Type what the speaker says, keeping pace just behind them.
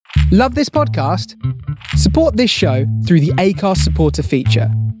Love this podcast? Support this show through the Acast supporter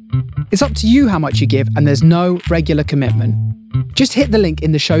feature. It's up to you how much you give, and there's no regular commitment. Just hit the link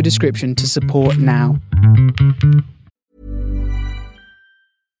in the show description to support now.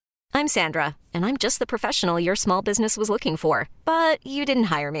 I'm Sandra, and I'm just the professional your small business was looking for. But you didn't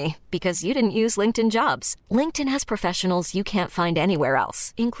hire me because you didn't use LinkedIn Jobs. LinkedIn has professionals you can't find anywhere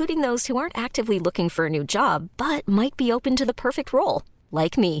else, including those who aren't actively looking for a new job, but might be open to the perfect role,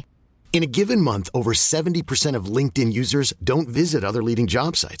 like me. In a given month, over 70% of LinkedIn users don't visit other leading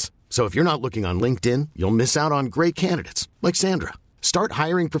job sites. So if you're not looking on LinkedIn, you'll miss out on great candidates like Sandra. Start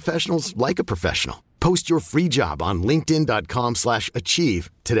hiring professionals like a professional. Post your free job on linkedin.com/achieve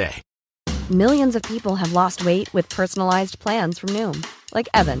today. Millions of people have lost weight with personalized plans from Noom. Like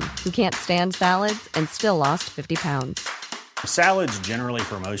Evan, who can't stand salads and still lost 50 pounds. Salads generally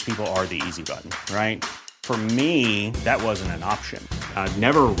for most people are the easy button, right? For me, that wasn't an option. I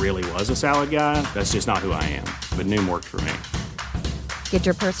never really was a salad guy. That's just not who I am. But Noom worked for me. Get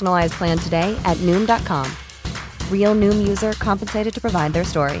your personalized plan today at Noom.com. Real Noom user compensated to provide their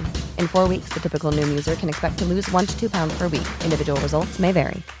story. In 4 weeks, the typical Noom user can expect to lose 1 to 2 pounds per week. Individual results may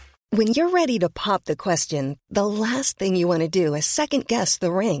vary. When you're ready to pop the question, the last thing you want to do is second-guess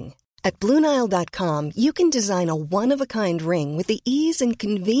the ring. At BlueNile.com, you can design a one-of-a-kind ring with the ease and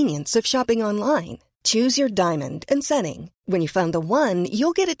convenience of shopping online. Choose your diamond and setting. When you find the one,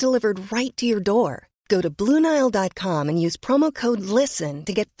 you'll get it delivered right to your door. Go to BlueNile.com and use promo code LISTEN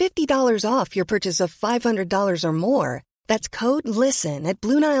to get $50 off your purchase of $500 or more. That's code LISTEN at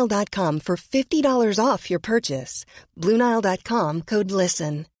BlueNile.com for $50 off your purchase. BlueNile.com, code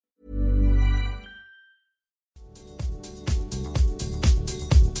LISTEN.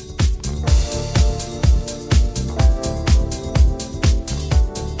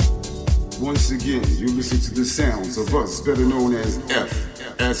 Once again, you listen to the sounds of us, better known as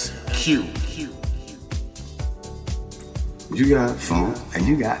FSQ. You got funk, and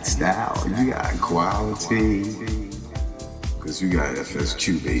you got style, and you got quality. Cause you got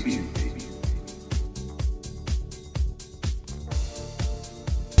FSQ, baby.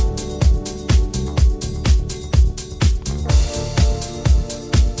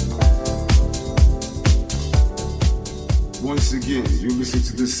 Once again, you listen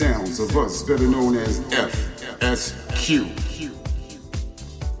to the sounds of us, better known as FSQ.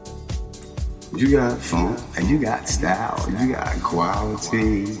 You got funk, and you got style, and you got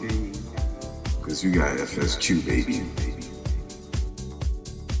quality. Cause you got FSQ, baby.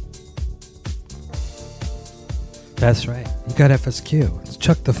 That's right. You got FSQ. It's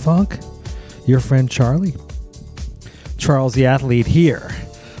Chuck the Funk, your friend Charlie. Charles the Athlete here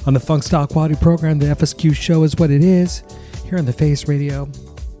on the Funk Style Quality Program. The FSQ show is what it is here on the Face Radio.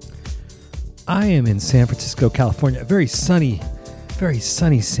 I am in San Francisco, California. Very sunny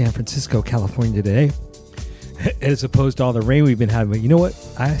San Francisco, California today, as opposed to all the rain we've been having. But you know what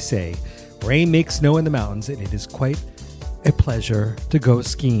I say? Rain makes snow in the mountains, and it is quite a pleasure to go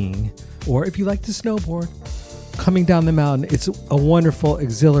skiing, or if you like to snowboard, coming down the mountain. It's a wonderful,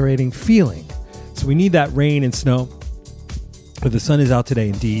 exhilarating feeling. So we need that rain and snow. But the sun is out today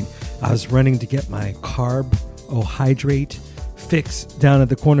indeed. I was running to get my carbohydrate fix down at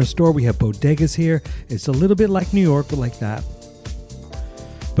the corner store. We have bodegas here. It's a little bit like New York, but like that.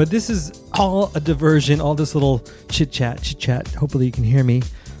 But this is all a diversion, all this little chit-chat. Hopefully you can hear me.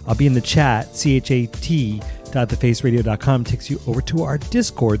 I'll be in the chat, chat.thefaceradio.com. Takes you over to our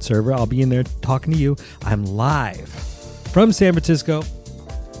Discord server. I'll be in there talking to you. I'm live from San Francisco,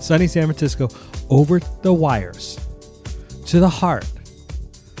 sunny San Francisco, over the wires to the heart,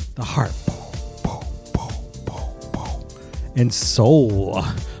 and soul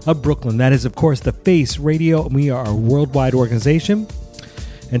of Brooklyn. That is, of course, the Face Radio. We are a worldwide organization.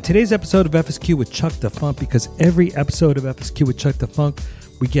 And today's episode of FSQ with Chuck the Funk, because every episode of FSQ with Chuck the Funk,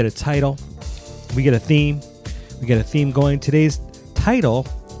 we get a title, we get a theme going. Today's title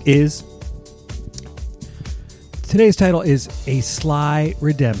is A Sly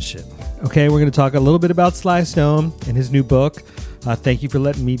Redemption. Okay, we're going to talk a little bit about Sly Stone and his new book, Thank You for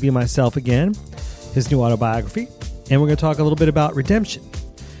Letting Me Be Myself Again, his new autobiography. And we're going to talk a little bit about redemption.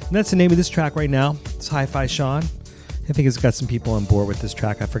 And that's the name of this track right now. It's Hi-Fi Sean. I think it's got some people on board with this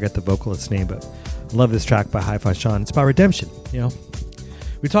track. I forget the vocalist's name, but I love this track by Hi-Fi Sean. It's about redemption, you know.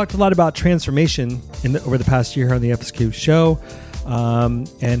 We talked a lot about transformation over the past year here on the FSQ show,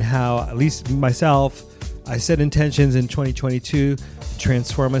 and how, at least myself, I set intentions in 2022 to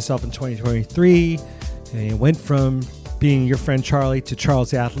transform myself in 2023, and went from being your friend Charlie to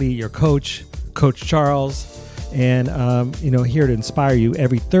Charles the Athlete, your coach, Coach Charles, and here to inspire you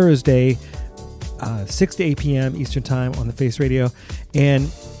every Thursday, 6 to 8 p.m. Eastern Time on the Face Radio.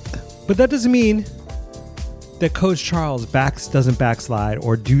 And But that doesn't mean that Coach Charles doesn't backslide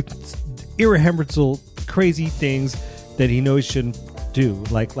or do irreversible, crazy things that he knows he shouldn't do.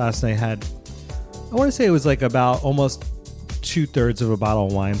 Like last night I want to say it was like about almost 2/3 of a bottle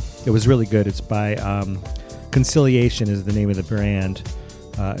of wine. It was really good. It's by Conciliation is the name of the brand.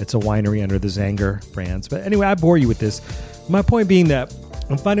 It's a winery under the Zanger brands. But anyway, I bore you with this. My point being that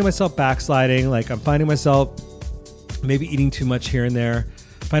I'm finding myself backsliding. Like I'm finding myself maybe eating too much here and there.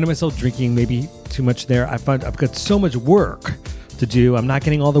 Finding myself drinking maybe too much there. I've got so much work to do. I'm not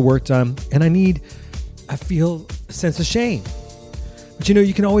getting all the work done. And I feel a sense of shame. But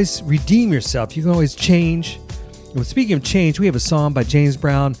you can always redeem yourself. You can always change. And speaking of change, we have a song by James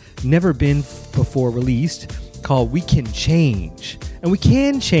Brown, never been before released, called We Can Change. And we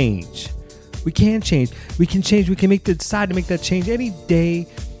can change. We can change. We can change. We can decide to make that change any day,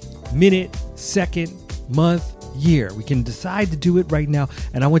 minute, second, month, year. We can decide to do it right now.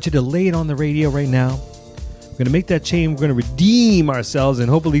 And I want you to lay it on the radio right now. We're going to make that change. We're going to redeem ourselves. And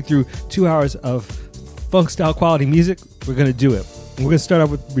hopefully through 2 hours of funk style quality music, we're going to do it. And we're going to start off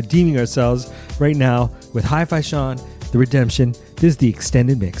with redeeming ourselves right now with Hi-Fi Sean, The Redemption. This is the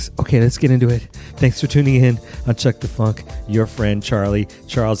extended mix. Okay, let's get into it. Thanks for tuning in on Chuck the Funk. Your friend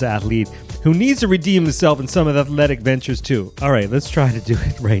Charles Athlete, who needs to redeem himself in some of the athletic ventures too. All right, let's try to do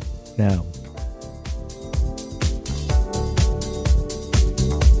it right now.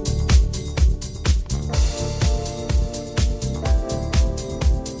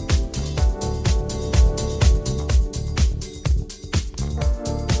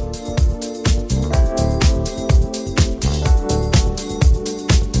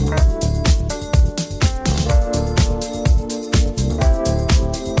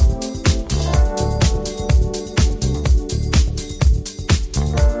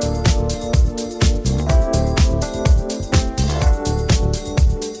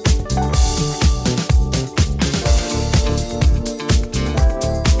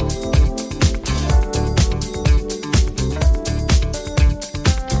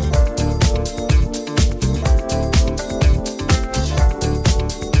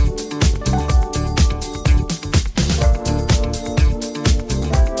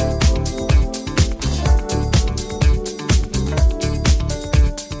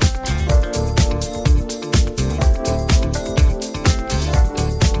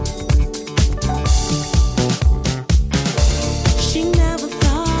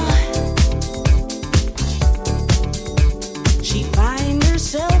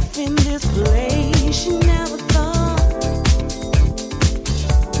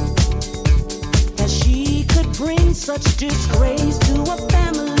 Such disgrace to a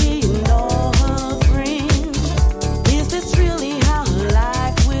family and all her friends. Is this really how her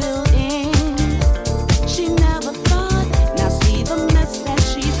life will end? She never thought, now see the mess that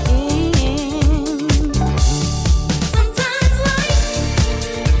she's in. Sometimes life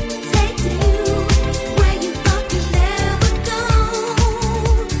takes you where you thought you'd never go.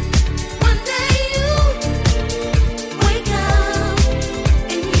 One day you wake up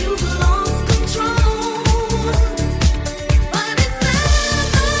and you've lost control. But it's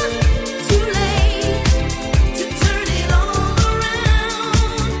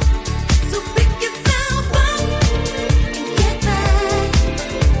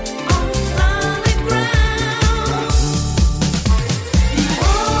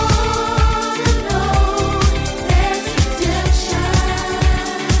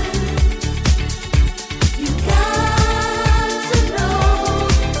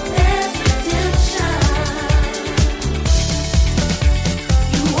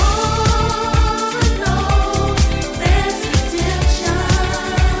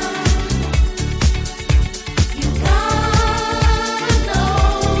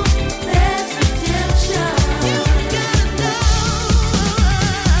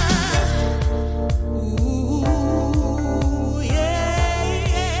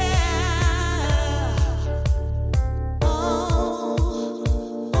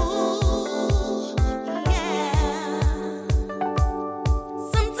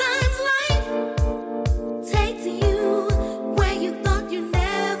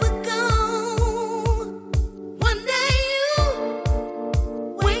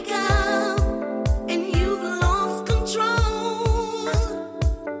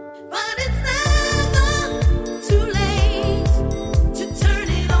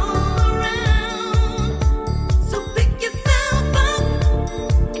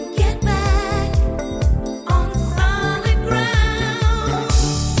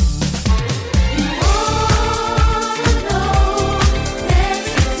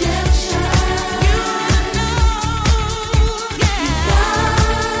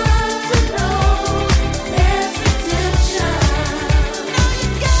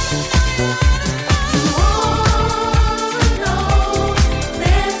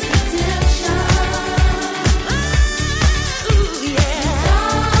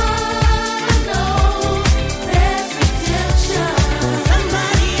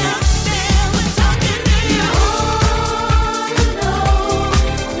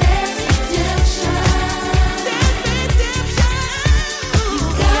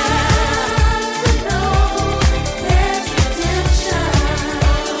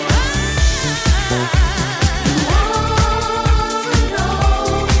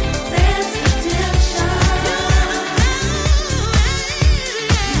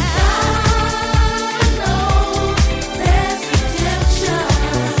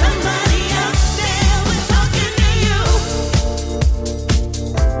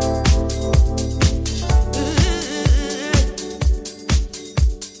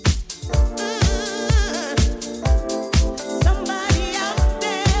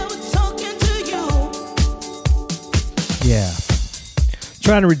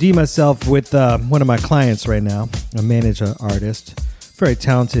trying to redeem myself with one of my clients right now. I manage an artist, very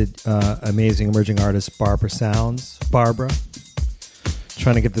talented, amazing emerging artist, Barbara. Trying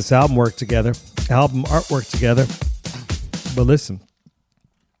to get this album artwork together. But listen.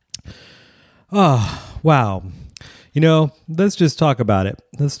 Oh, wow. Let's just talk about it.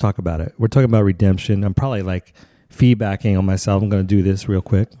 We're talking about redemption. I'm probably like feedbacking on myself. I'm going to do this real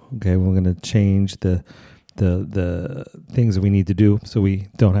quick. Okay, we're going to change the things that we need to do so we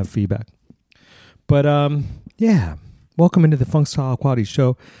don't have feedback. But yeah, welcome into the Funk Style Quality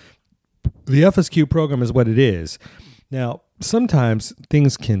Show. The FSQ program is what it is. Now, sometimes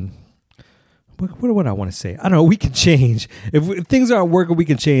things can. What do I want to say? I don't know. We can change. If things aren't working, we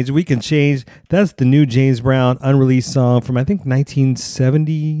can change. That's the new James Brown unreleased song from, I think,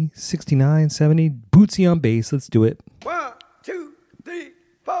 1970, 69, 70. Bootsy on bass. Let's do it. 1, 2, 3,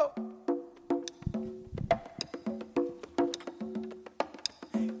 4.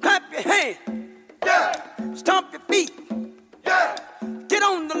 Clap your hands. Yeah. Stomp your feet. Yeah. Get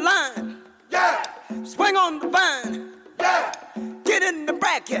on the line. Yeah. Swing on the vine. Yeah. Get in the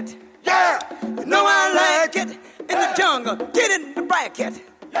bracket. Yeah, you know I like it in the jungle. Get in the bracket.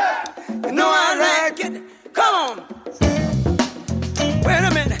 Yeah, you know I like it. Come on. Wait a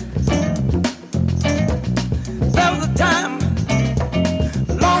minute. There was a time,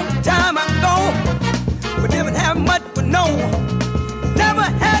 a long time ago, we didn't have much, but no, never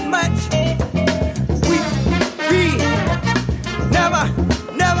had much. We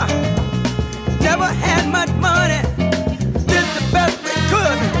never had much money. Did the best we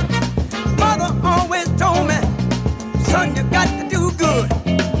could. Mother always told me, son, you got to do good.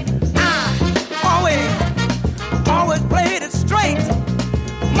 I always played it straight.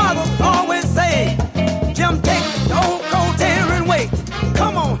 Mother always say, Jim, take the old coat here and wait.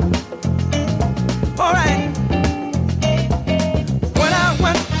 Come on. All right. When I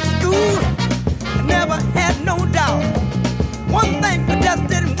went to school, I never had no doubt. One thing I just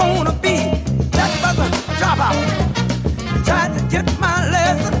didn't want to be, that was a dropout. Tried to get my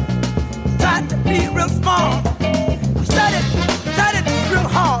lesson. Tried to be real smart. Studied real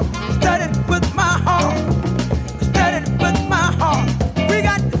hard. Studied with my heart. Studied with my heart. We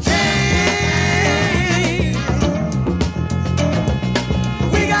got to change.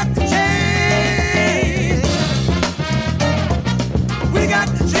 We got to change. We got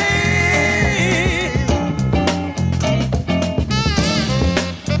to change.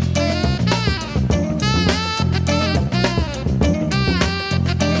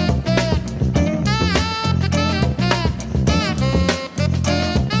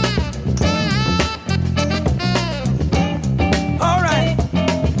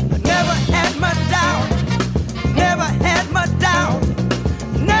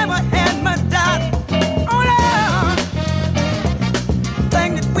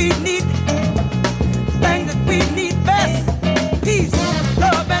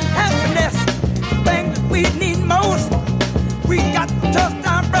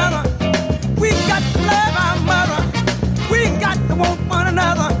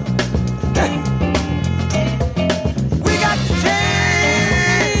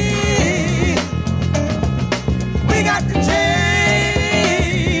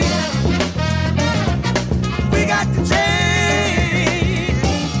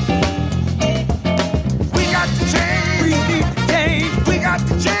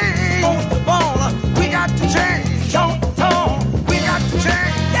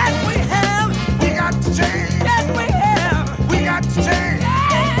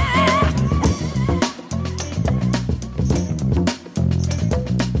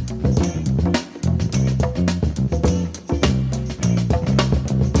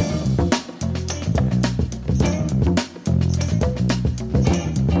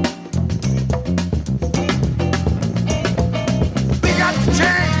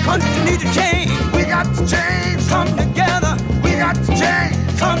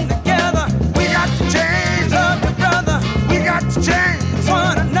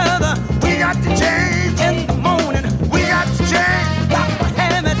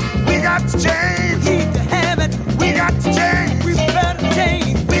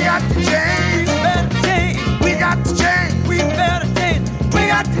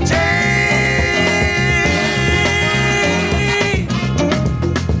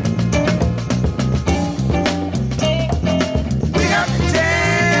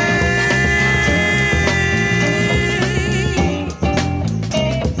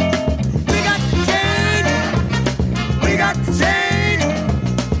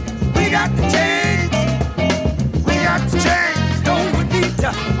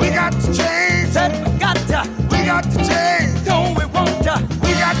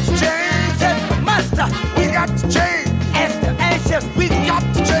 got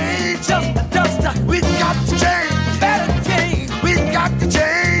to change. Just the dust. We got to change. Better change. We got to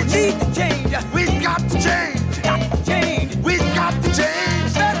change. Need to change. We got to change. Got to change. We got to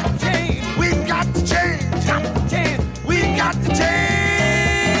change. Better change. We got to change. Got to change. We got to change.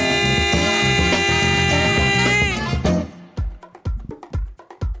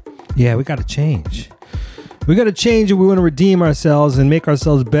 Yeah, we got to change. We got to change if we want to redeem ourselves and make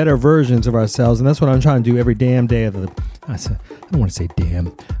ourselves better versions of ourselves. And that's what I'm trying to do every damn day of the... I don't want to say damn.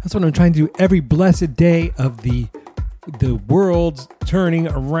 That's what I'm trying to do every blessed day of the world's turning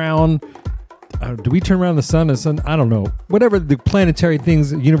around. Do we turn around the sun? I don't know. Whatever the planetary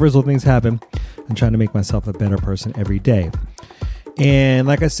things, universal things happen, I'm trying to make myself a better person every day. And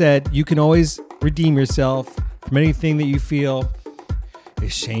like I said, you can always redeem yourself from anything that you feel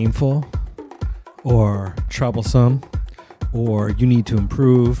is shameful or troublesome or you need to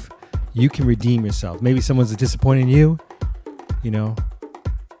improve. You can redeem yourself. Maybe someone's disappointing you. You know,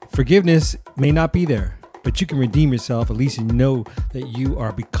 forgiveness may not be there, but you can redeem yourself. At least you know that you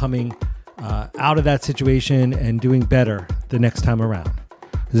are becoming out of that situation and doing better the next time around.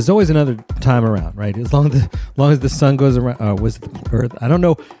 There's always another time around, right? As long as the sun goes around, was it the Earth? I don't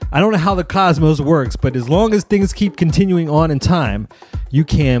know how the cosmos works, but as long as things keep continuing on in time, you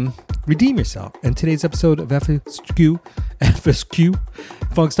can redeem yourself. And today's episode of FSQ,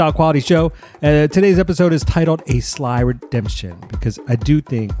 Funk Style Quality Show. Today's episode is titled A Sly Redemption, because I do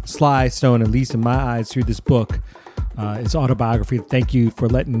think Sly Stone, at least in my eyes through this book, his autobiography, thank you for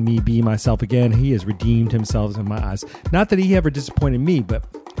letting me be myself again. He has redeemed himself in my eyes. Not that he ever disappointed me, but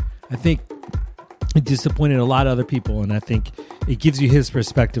I think he disappointed a lot of other people, and I think it gives you his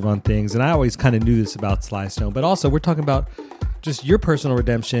perspective on things. And I always kind of knew this about Sly Stone, but also we're talking about just your personal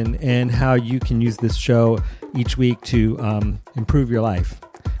redemption and how you can use this show each week to improve your life,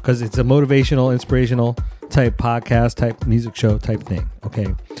 because it's a motivational, inspirational type podcast, type music show type thing.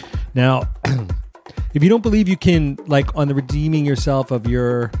 Okay. Now, if you don't believe you can, like on the redeeming yourself of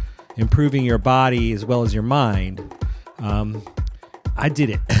your improving your body as well as your mind, I did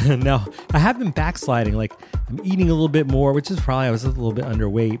it. Now, I have been backsliding. Like, I'm eating a little bit more, which is probably, I was a little bit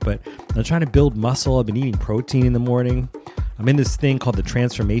underweight, but I'm trying to build muscle. I've been eating protein in the morning. I'm in this thing called the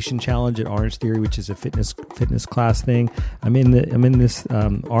Transformation Challenge at Orange Theory, which is a fitness class thing. I'm in this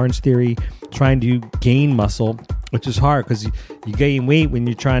Orange Theory trying to gain muscle, which is hard because you gain weight when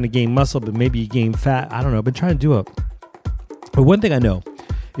you're trying to gain muscle, but maybe you gain fat. I don't know. I've been trying to do it. But one thing I know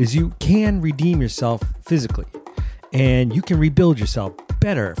is you can redeem yourself physically, and you can rebuild yourself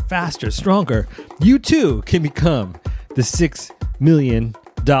better, faster, stronger. You too can become the $6 million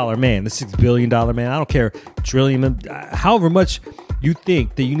man, the $6 billion man. I don't care, trillion, however much you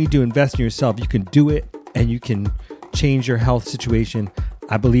think that you need to invest in yourself, you can do it, and you can change your health situation.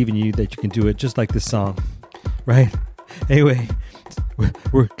 I believe in you that you can do it, just like this song, right? Anyway,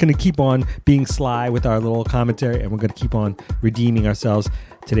 we're going to keep on being sly with our little commentary, and we're going to keep on redeeming ourselves.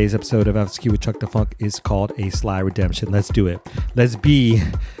 Today's episode of FSQ with Chuck the Funk is called A Sly Redemption. Let's do it. Let's be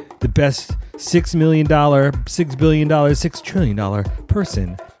the best $6 million, $6 billion, $6 trillion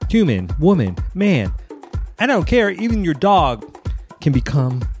person, human, woman, man. I don't care. Even your dog can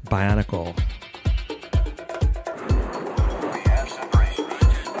become bionicle.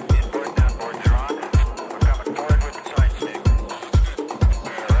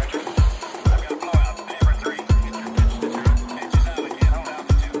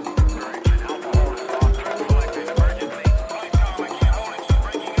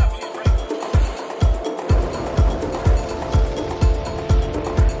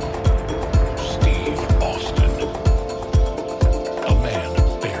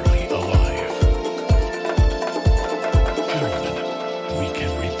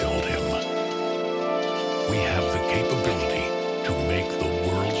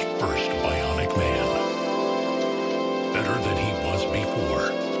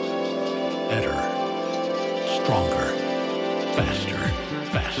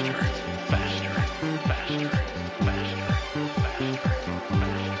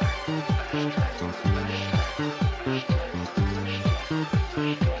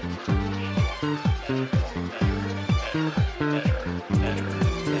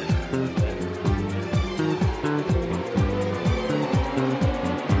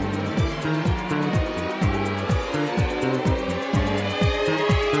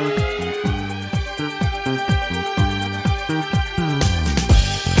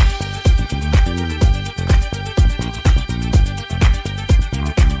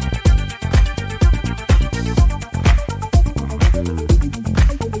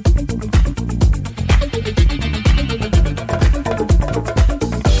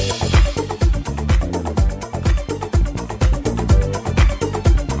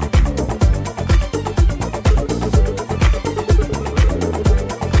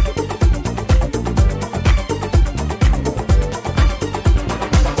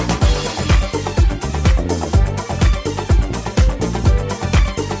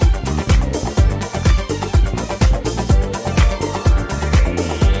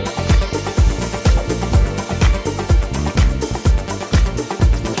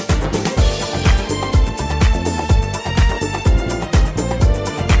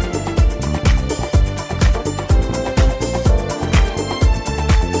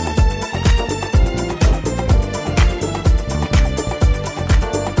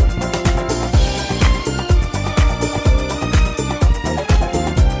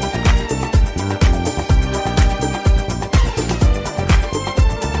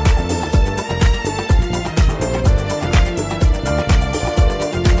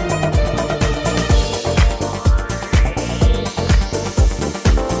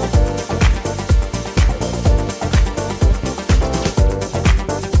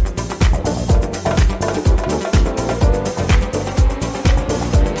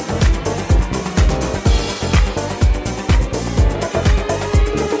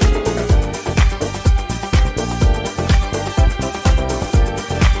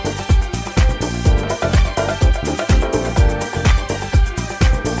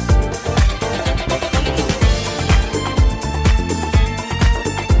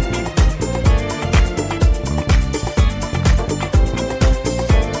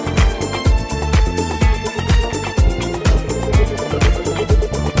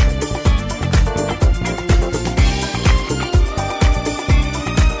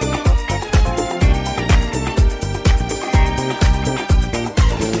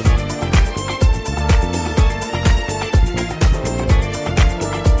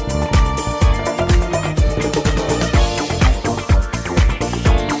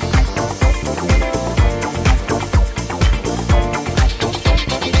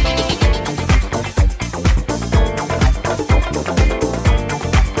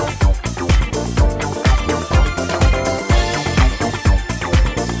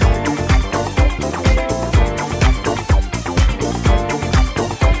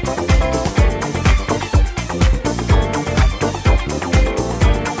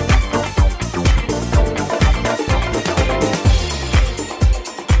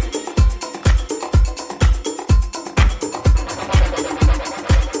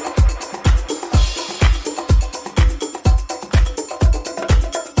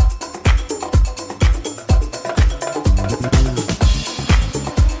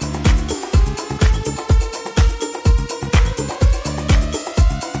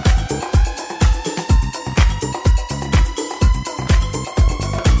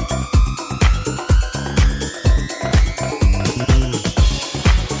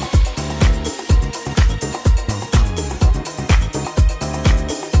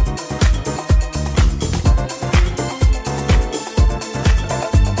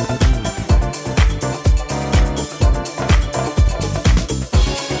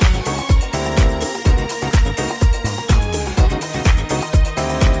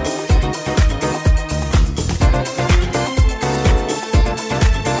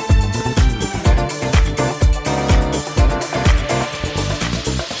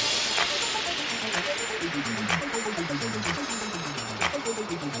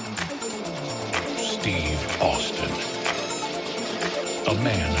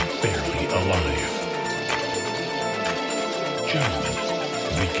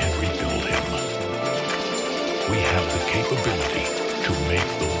 capability to make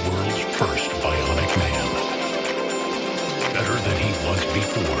the world's first bionic man. Better than he was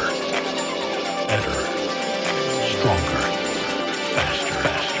before. Better. Stronger. Faster,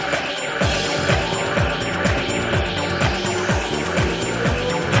 faster, faster, faster, faster,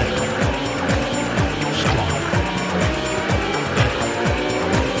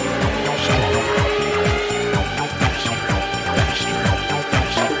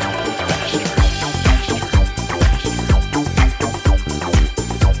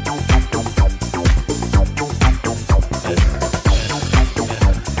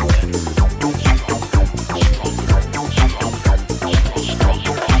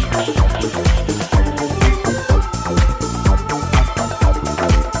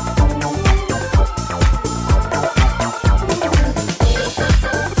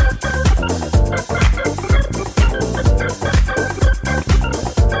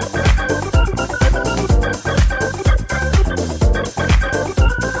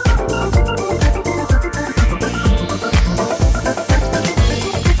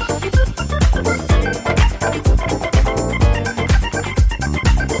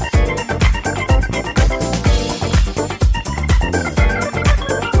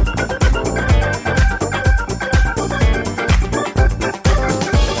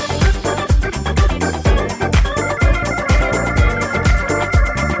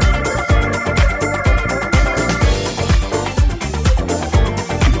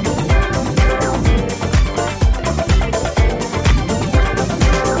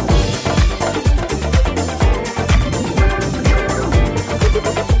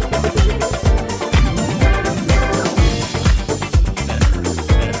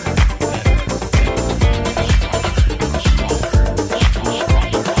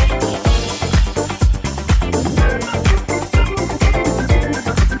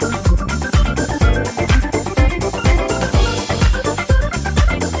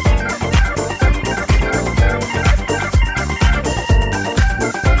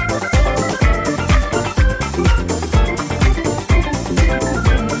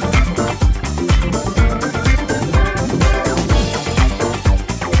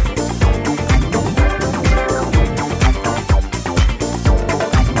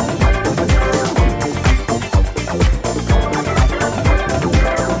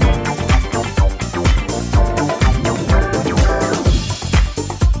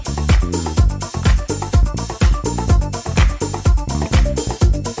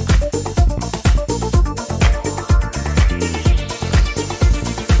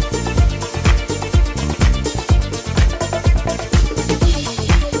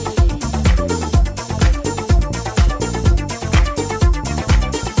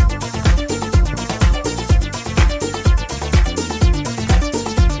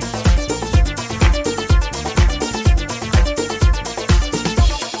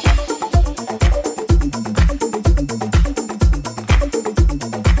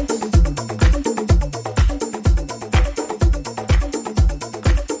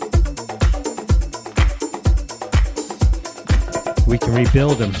 we can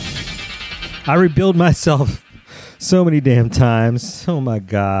rebuild him. I rebuild myself so many damn times. Oh my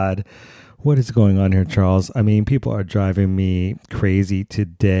God. What is going on here, Charles? I mean, people are driving me crazy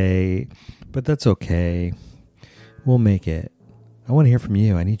today, but that's okay. We'll make it. I want to hear from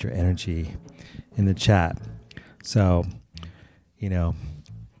you. I need your energy in the chat. So, you know,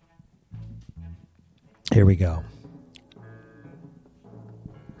 here we go.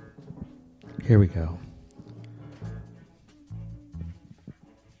 Here we go.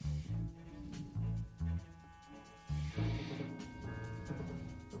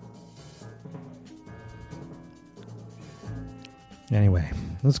 Anyway,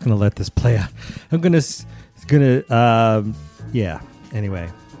 I'm just going to let this play out. I'm going to, yeah. Anyway.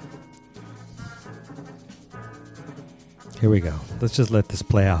 Here we go. Let's just let this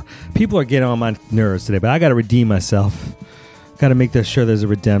play out. People are getting on my nerves today, but I got to redeem myself. Got to make sure there's a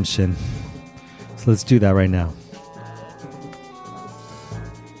redemption. So let's do that right now.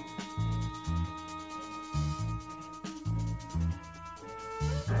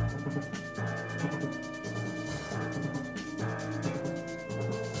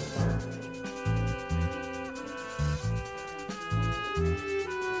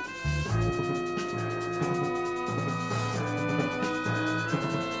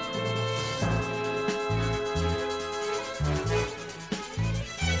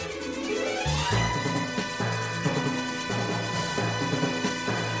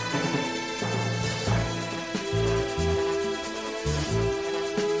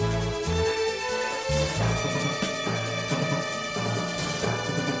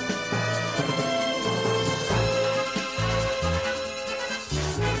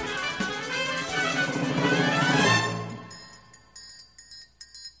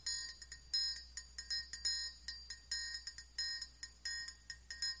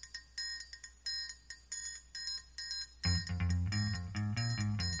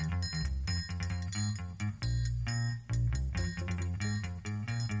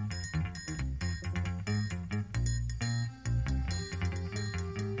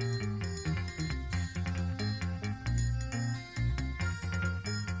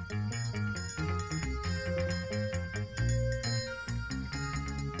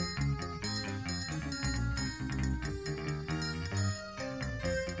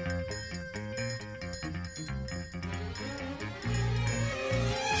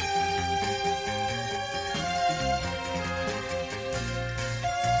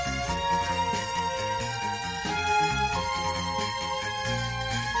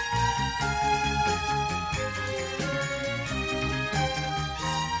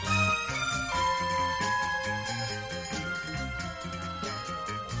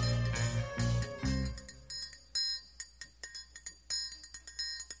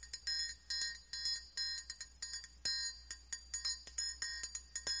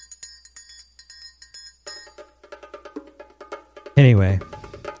 Anyway,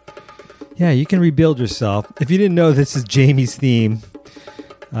 yeah, you can rebuild yourself. If you didn't know, this is Jamie's theme.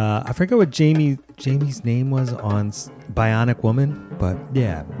 I forget what Jamie's name was on Bionic Woman, but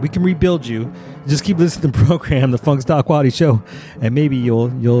yeah, we can rebuild you. Just keep listening to the program, the Funk Style Quality Show, and maybe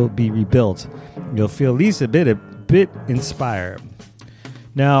you'll be rebuilt. You'll feel at least a bit inspired.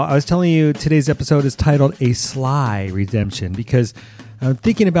 Now, I was telling you today's episode is titled A Sly Redemption because I'm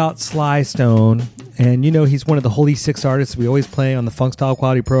thinking about Sly Stone, and you know he's one of the Holy Six artists we always play on the Funk Style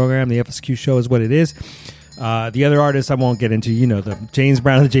Quality program. The FSQ show is what it is. The other artists I won't get into, you know, the James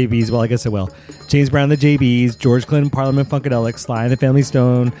Brown and the JBs. Well, I guess I will. James Brown and the JBs, George Clinton, Parliament Funkadelic, Sly and the Family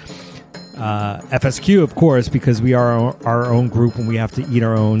Stone, FSQ, of course, because we are our own group and we have to eat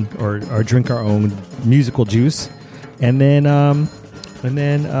our own or drink our own musical juice. And then, oh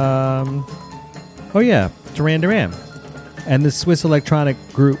yeah, Duran Duran. And the Swiss electronic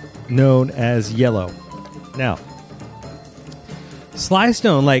group known as Yellow. Now, Sly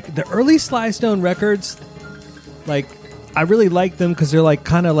Stone, like the early Sly Stone records, like I really like them because they're like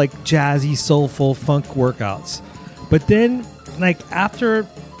kind of like jazzy, soulful funk workouts. But then, like after,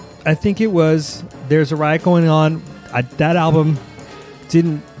 I think it was There's a Riot Going On, that album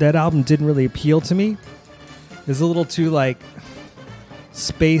didn't really appeal to me. It was a little too like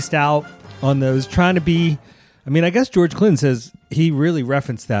spaced out on those, trying to be. I mean, I guess George Clinton says he really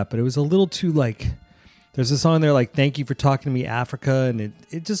referenced that, but it was a little too like, there's a song there like, Thank You for Talking to Me, Africa, and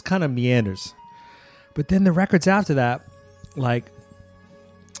it just kind of meanders. But then the records after that, like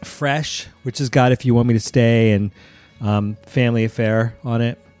Fresh, which has got If You Want Me to Stay, and Family Affair on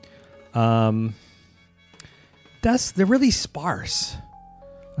it, they're really sparse.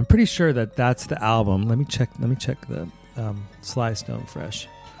 I'm pretty sure that's the album. Let me check the Sly Stone Fresh.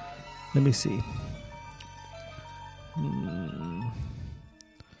 Let me see.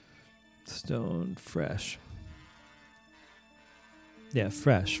 Stone Fresh. Yeah,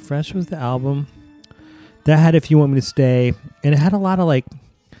 Fresh. Fresh was the album. That had If You Want Me to Stay. And it had a lot of like,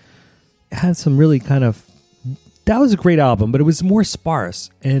 it had some really kind of, that was a great album, but it was more sparse.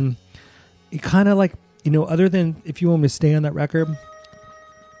 And it kind of like, you know, other than If You Want Me to Stay on that record,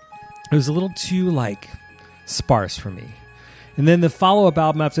 it was a little too like sparse for me. And then the follow-up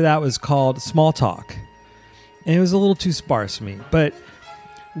album after that was called Small Talk. And it was a little too sparse for me. But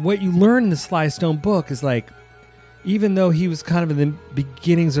what you learn in the Sly Stone book is like, even though he was kind of in the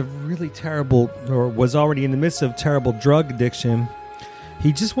beginnings of really terrible, or was already in the midst of terrible drug addiction,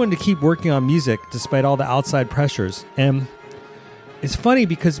 he just wanted to keep working on music despite all the outside pressures. And it's funny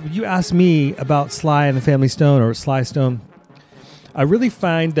because when you ask me about Sly and the Family Stone or Sly Stone, I really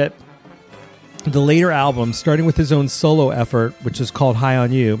find that the later albums, starting with his own solo effort, which is called High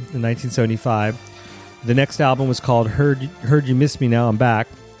on You in 1975, the next album was called Heard You Miss Me Now I'm Back.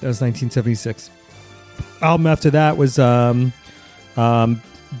 That was 1976. Album after that was Back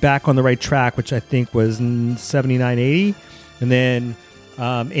on the Right Track, which I think was 79, 80. And then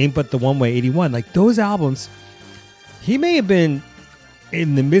Ain't But the One Way, 81. Like those albums, he may have been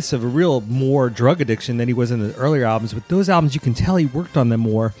in the midst of a real more drug addiction than he was in the earlier albums. But those albums, you can tell he worked on them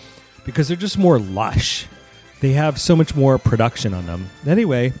more because they're just more lush. They have so much more production on them.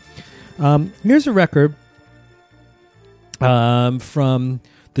 Anyway, here's a record from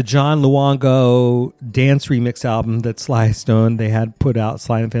the John Luongo dance remix album that Sly Stone, they had put out,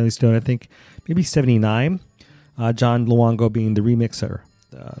 Sly and Family Stone, I think maybe 79. John Luongo being the remixer,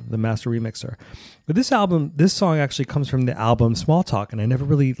 the master remixer. But this song actually comes from the album Small Talk, and I never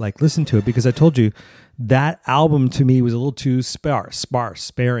really like listened to it because I told you that album to me was a little too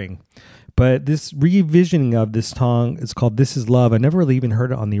sparing. But this revisioning of this song, it's called This Is Love. I never really even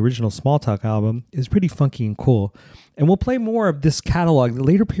heard it on the original Small Talk album. It's pretty funky and cool. And we'll play more of this catalog, the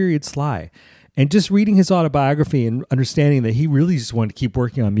later period Sly. And just reading his autobiography and understanding that he really just wanted to keep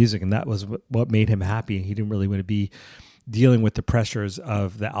working on music, and that was what made him happy. He didn't really want to be dealing with the pressures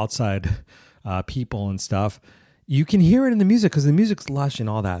of the outside people and stuff. You can hear it in the music because the music's lush and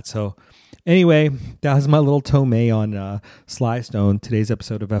all that. So anyway, that was my little tome on Sly Stone. Today's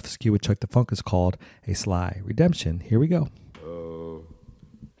episode of FSQ with Chuck the Funk is called A Sly Redemption. Here we go.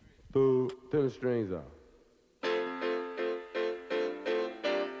 Turn the strings out.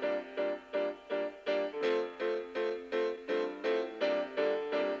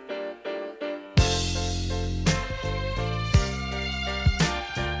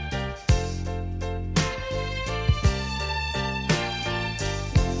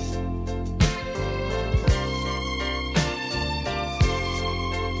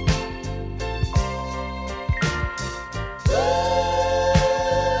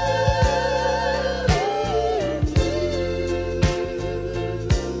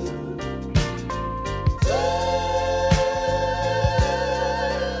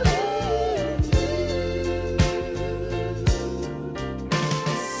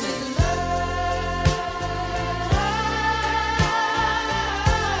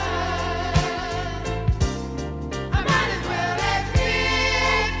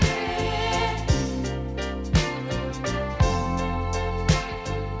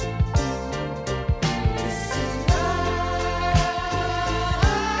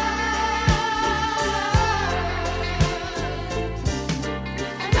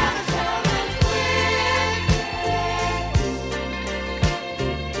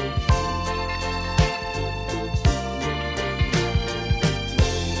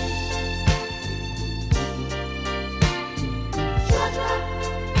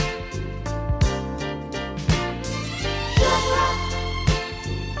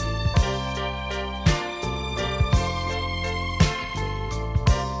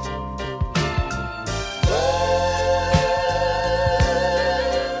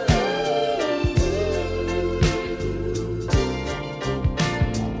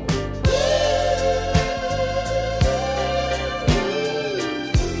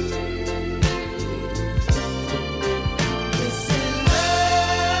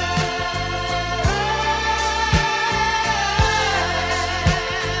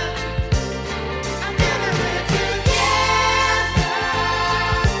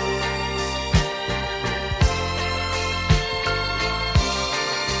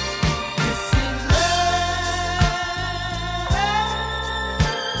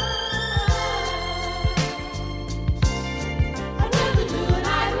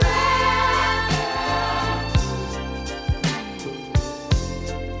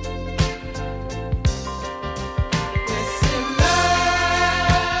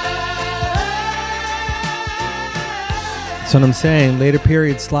 That's what I'm saying. Later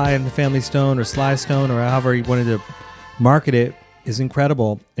period Sly and the Family Stone, or Sly Stone, or however you wanted to market it, is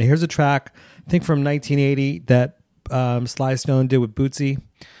incredible. And here's a track, I think from 1980, that Sly Stone did with Bootsy.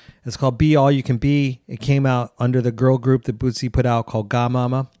 It's called Be All You Can Be. It came out under the girl group that Bootsy put out called God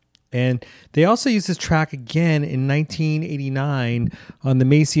Mama. And they also used this track again in 1989 on the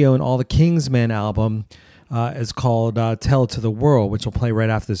Maceo and All the Kingsmen album. It's called Tell It to the World, which we'll play right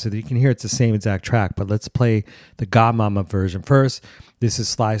after this. So that you can hear it's the same exact track, but let's play the God Mama version first. This is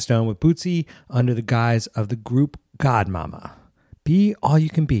Sly Stone with Bootsy under the guise of the group God Mama. Be all you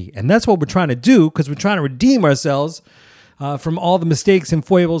can be. And that's what we're trying to do, because we're trying to redeem ourselves from all the mistakes and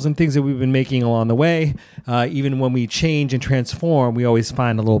foibles and things that we've been making along the way. Even when we change and transform, we always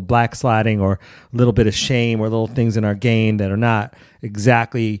find a little blacksliding or a little bit of shame or little things in our game that are not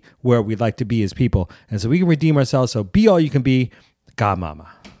exactly where we'd like to be as people. And so we can redeem ourselves. So be all you can be, God Mama.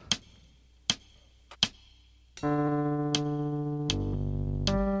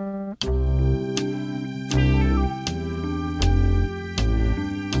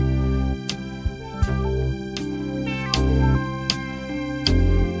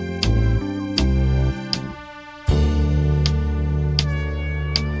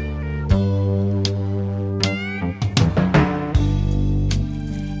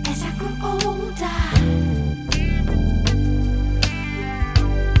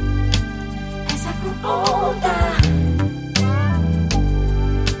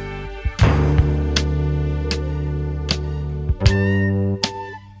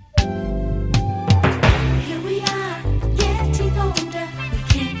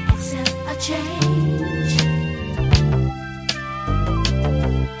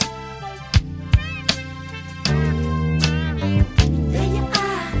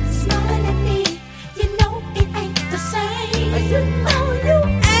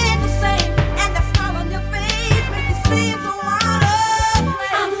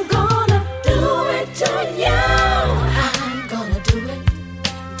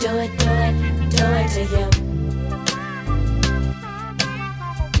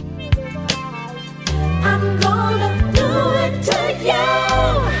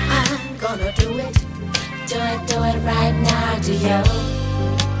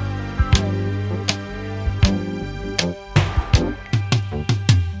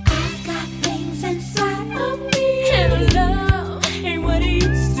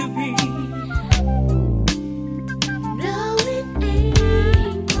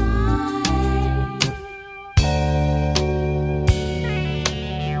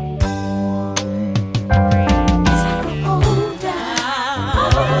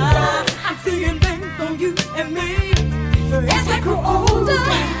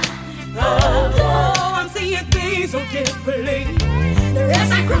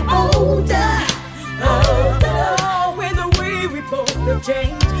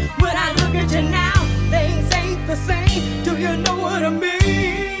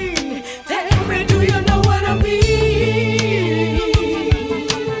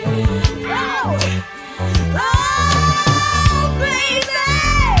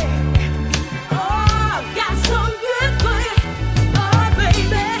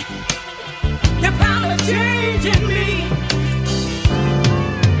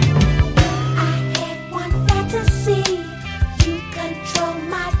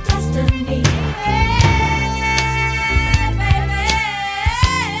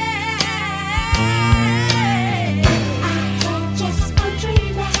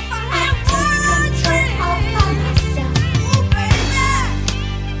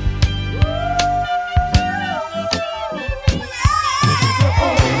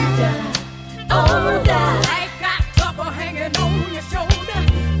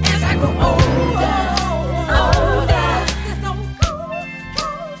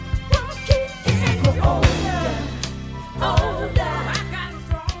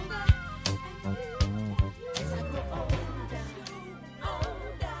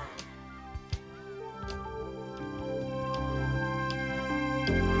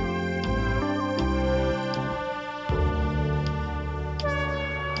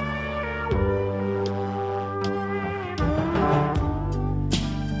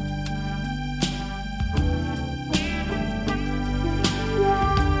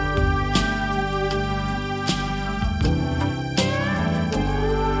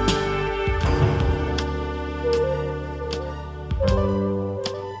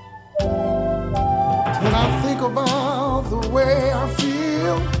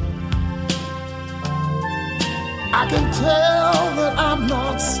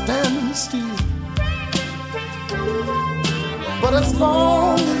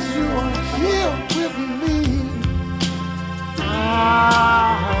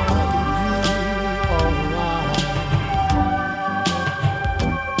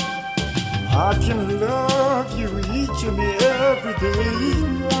 I can love you each and every day,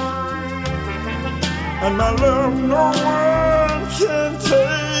 and my love no one can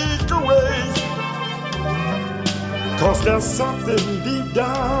take away. 'Cause there's something deep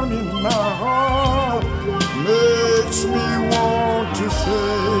down in my heart makes me want to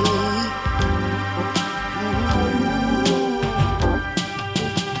say,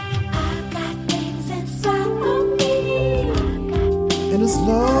 I've got things inside of me, and it's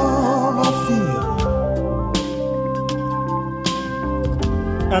love I feel,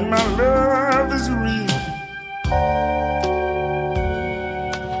 and my love is real.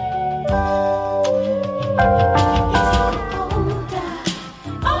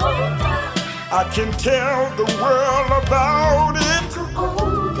 I can tell the world about it.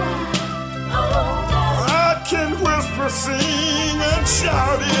 I can whisper, sing, and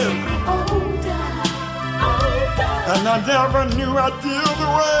shout it. And I never knew I'd feel the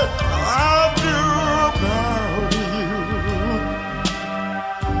way I do about you.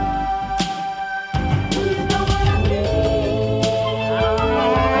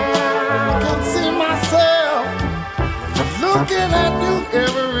 I can see myself looking at you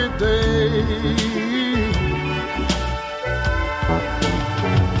every day.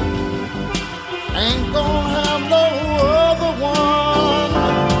 Ain't gonna have no other one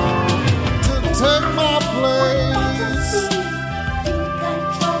to take my place. you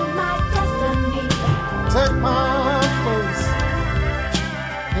control my destiny. Take my place.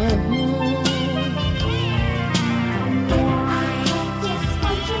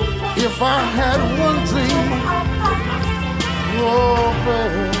 If I had one dream, oh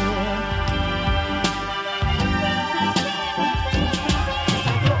baby,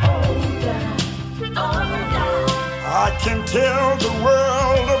 I can tell the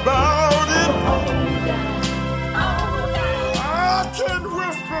world about it. I can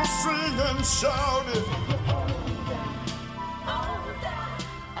whisper, sing, and shout it. I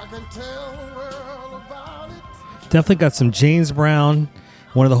can tell the world about it. Definitely got some James Brown,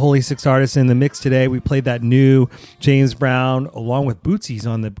 one of the Holy Six artists in the mix today. We played that new James Brown along with Bootsy's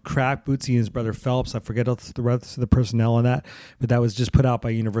on the track. Bootsy and his brother Phelps. I forget the rest of the personnel on that, but that was just put out by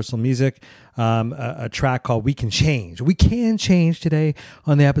Universal Music. A track called We Can Change. We Can Change today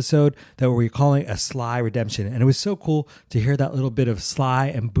on the episode that we're calling a Sly Redemption. And it was so cool to hear that little bit of Sly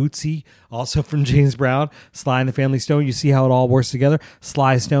and Bootsy, also from James Brown, Sly and the Family Stone. You see how it all works together.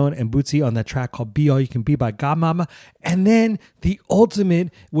 Sly Stone and Bootsy on that track called Be All You Can Be by Godmama. And then the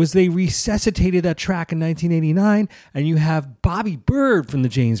ultimate was they resuscitated that track in 1989, and you have Bobby Bird from the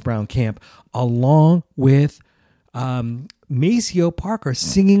James Brown camp along with Maceo Parker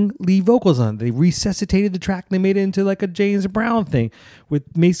singing lead vocals on it. They resuscitated the track and they made it into like a James Brown thing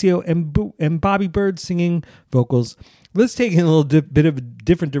with Maceo and Bobby Bird singing vocals. Let's take it in a little bit of a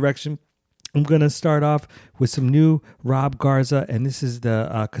different direction. I'm going to start off with some new Rob Garza, and this is the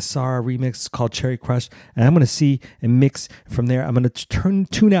Kasara remix called Cherry Crush, and I'm going to see and mix from there. I'm going to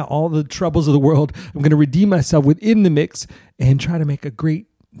tune out all the troubles of the world. I'm going to redeem myself within the mix and try to make a great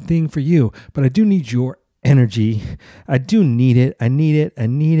thing for you, but I do need your energy. I do need it. I need it. I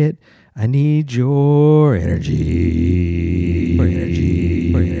need it. I need your energy.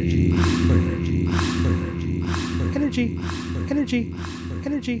 Energy. Energy. Energy. Energy. Energy.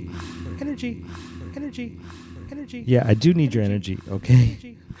 Energy. Energy, energy, energy. Yeah, I do need your energy,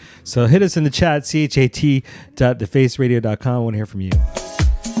 okay? So hit us in the chat, chat.thefaceradio.com. I want to hear from you.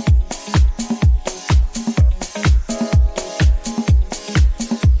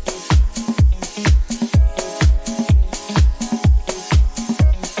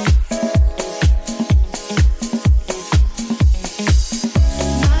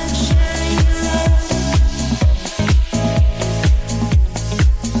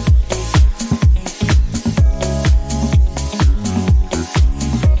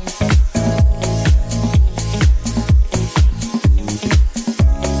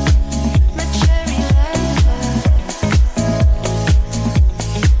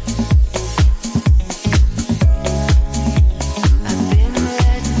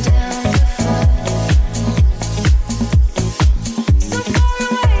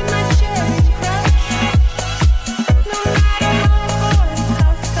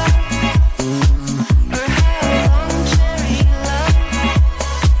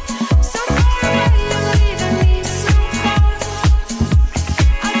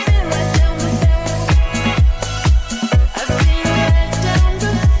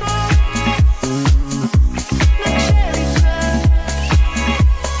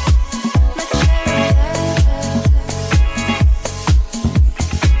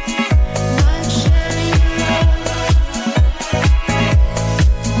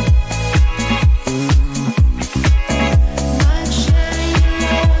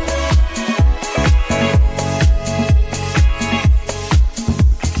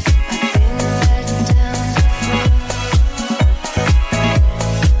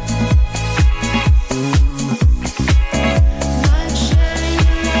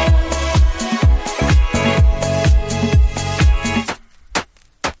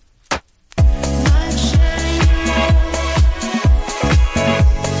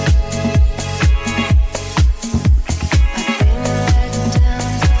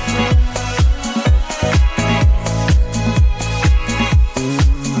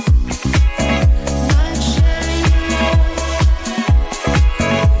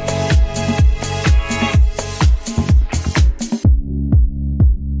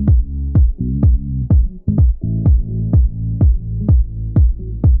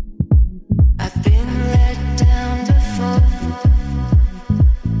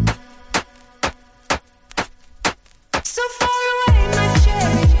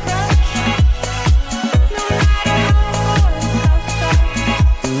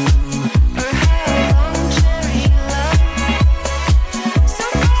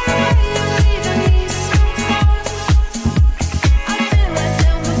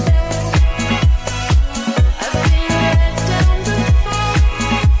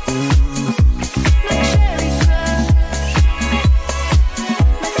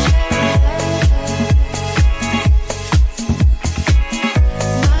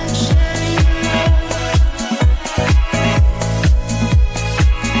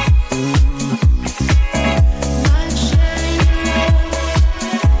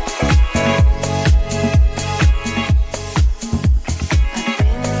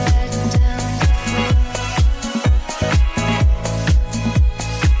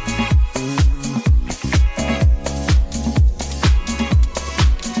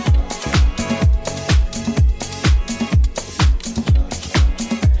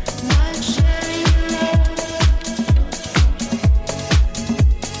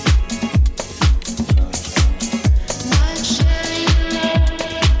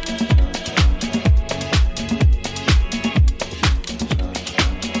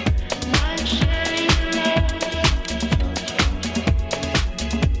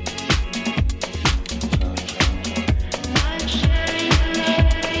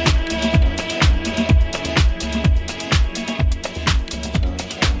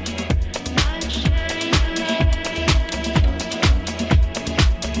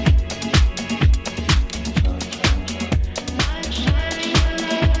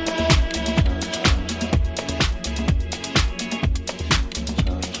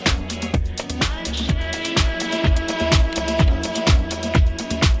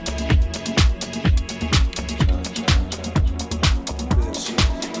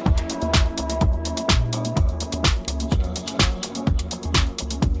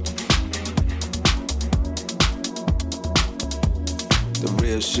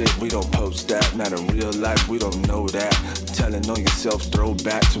 shit, we don't post that. Not in real life, we don't know that. Telling on yourself, throw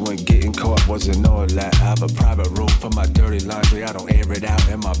back to when getting caught wasn't all that. I have a private room for my dirty laundry. I don't air it out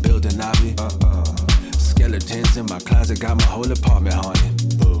in my building lobby. Skeletons in my closet, got my whole apartment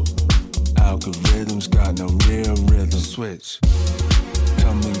haunted. Boo. Algorithms got no real rhythm. Switch.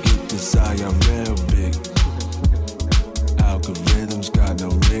 Come and get this IRL big. Algorithms got no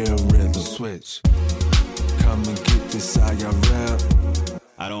real rhythm. Switch. Come and get this IRL.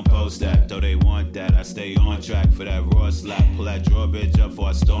 I don't post that, though they want that. I stay on track for that raw slap. Pull that drawbridge up before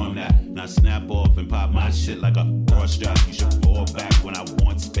I storm that. And I snap off and pop my shit like a raw strap. You should fall back when I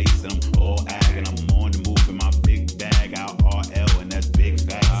want space. And I'm all ag and I'm on the move in my big bag. Out RL and that's big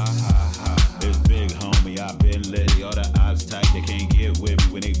facts. It's big, homie, I've been litty. All the ops tight, they can't get with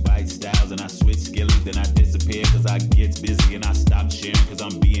me. When they bite styles and I switch skillies, then I disappear cause I get busy. And I stop sharing cause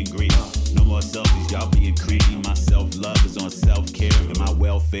I'm being greedy. No more selfies, y'all being greedy. My self-love is on self-care and my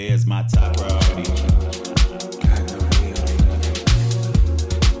welfare is my top priority.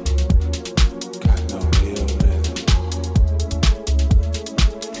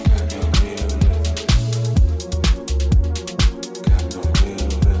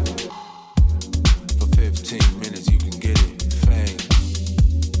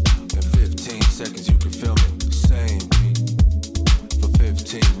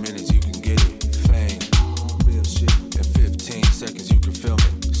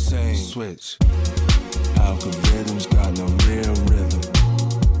 Switch. Algorithms got no real rhythm.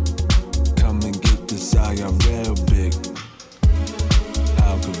 Come and get this IRL big.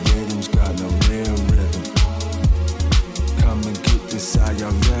 Algorithms got no real rhythm. Come and get this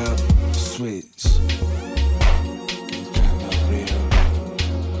IRL. Switch. Got no real rhythm.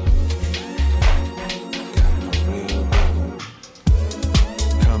 Got no real rhythm.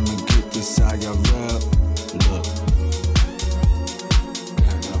 Come and get this IRL. Look.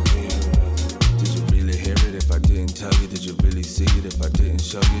 Tell you, did you really see it? If I didn't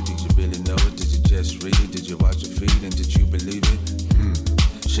show you, did you really know it? Did you just read it? Did you watch the feed and did you believe it?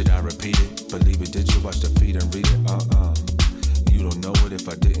 Should I repeat it? Believe it? Did you watch the feed and read it? You don't know it if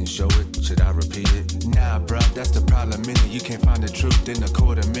I didn't show it. Should I repeat it? Nah, bruh, that's the problem in it. You can't find the truth in a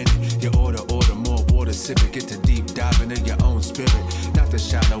quarter minute. You order more water, sip it. Get to deep diving in your own spirit. Not the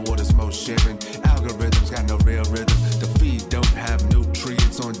shallow waters most sharing. Algorithms got no real rhythm. The feed don't have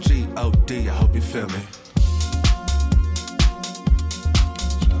nutrients on G-O-D. I hope you feel me.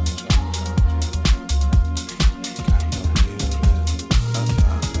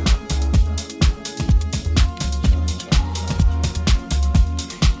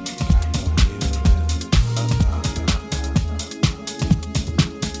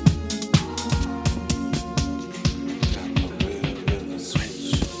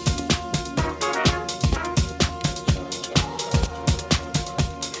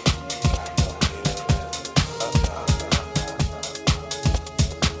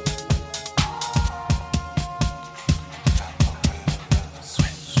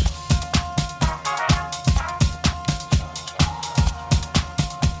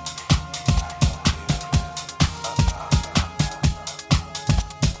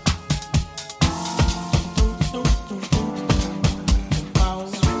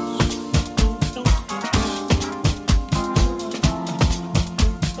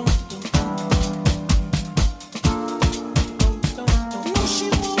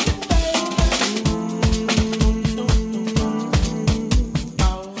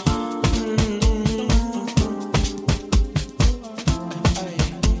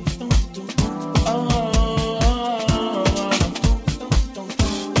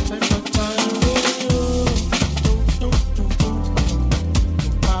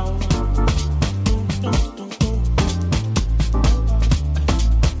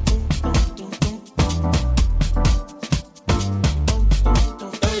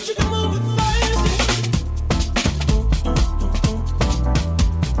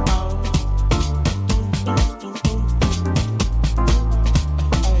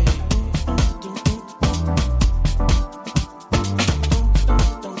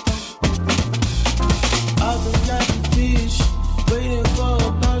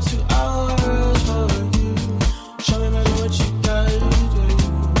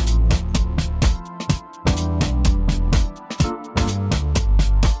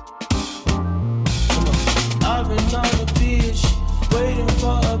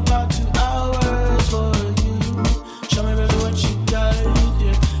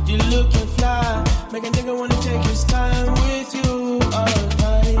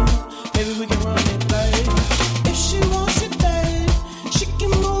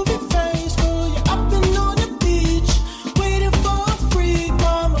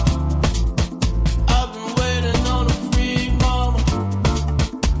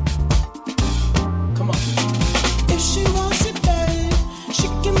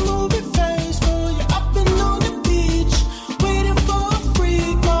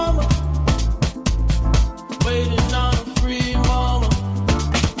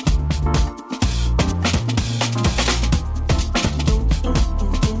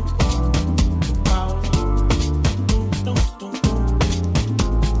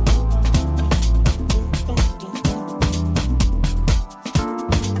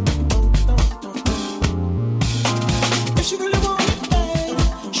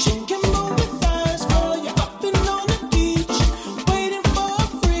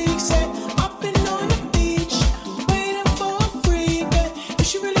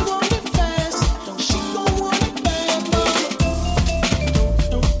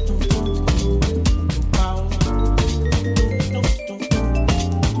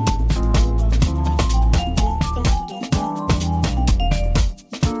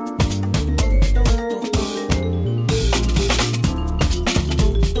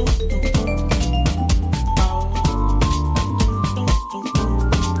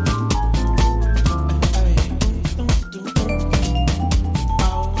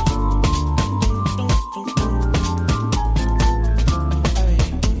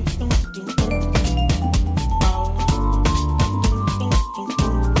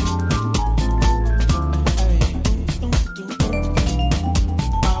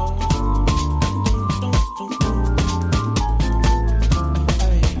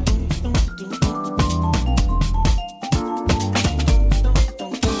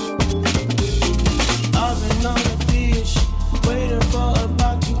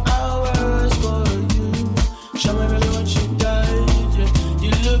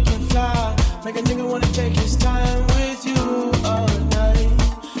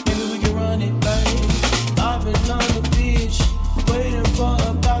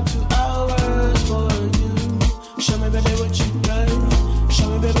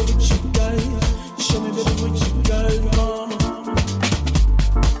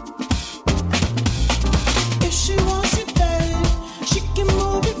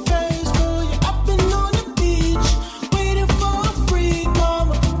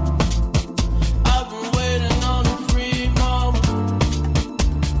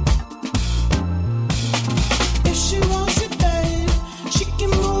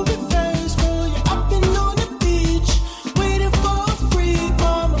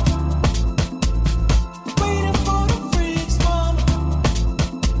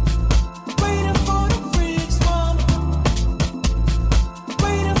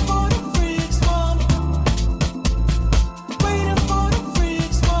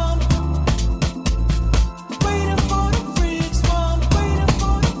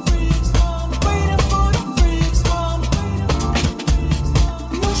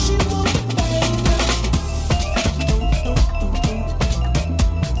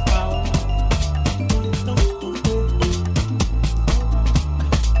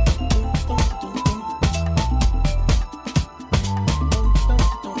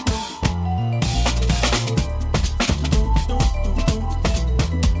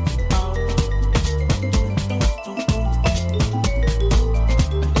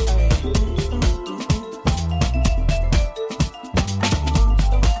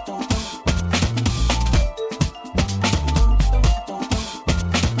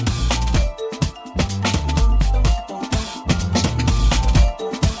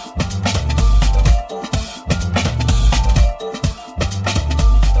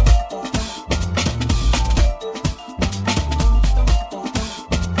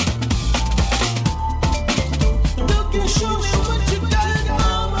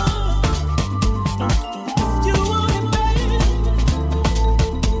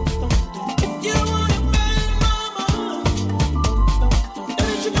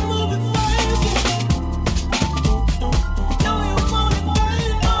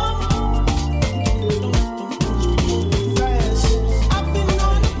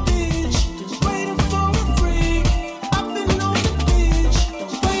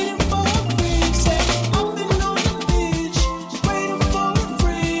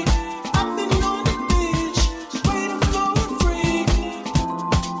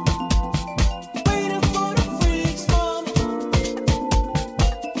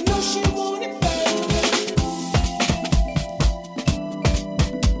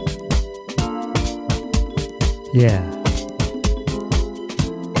 Yeah.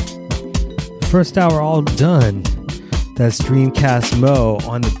 First hour all done. That's Dreamcast Mo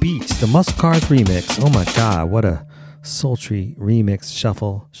on the beach, the Muscle Cars remix. Oh my God, what a sultry remix.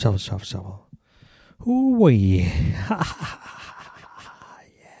 Shuffle. Ooh, yeah.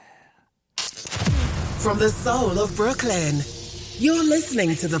 From the soul of Brooklyn, you're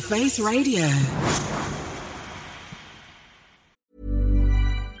listening to The Face Radio.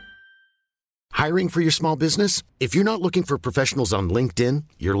 Hiring for your small business? If you're not looking for professionals on LinkedIn,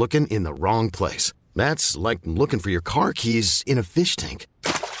 you're looking in the wrong place. That's like looking for your car keys in a fish tank.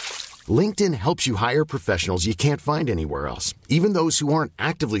 LinkedIn helps you hire professionals you can't find anywhere else, even those who aren't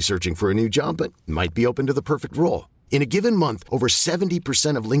actively searching for a new job but might be open to the perfect role. In a given month, over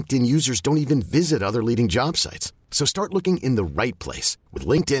 70% of LinkedIn users don't even visit other leading job sites. So start looking in the right place. With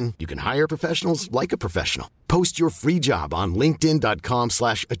LinkedIn, you can hire professionals like a professional. Post your free job on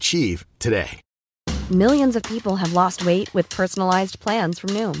linkedin.com/achieve today. Millions of people have lost weight with personalized plans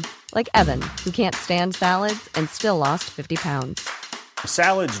from Noom. Like Evan, who can't stand salads and still lost 50 pounds.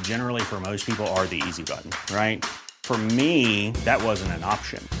 Salads generally for most people are the easy button, right? For me, that wasn't an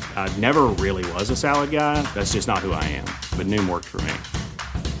option. I never really was a salad guy. That's just not who I am. But Noom worked for me.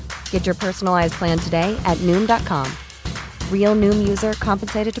 Get your personalized plan today at Noom.com. Real Noom user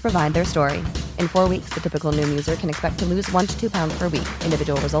compensated to provide their story. In 4 weeks, the typical Noom user can expect to lose 1 to 2 pounds per week.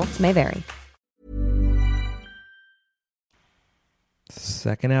 Individual results may vary.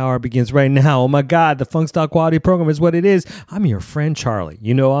 Second hour begins right now. Oh my God, the Funk Style Quality Program is what it is. I'm your friend Charlie.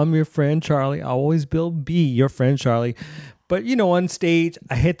 You know I'm your friend Charlie. I always will be your friend Charlie. But you know, on stage,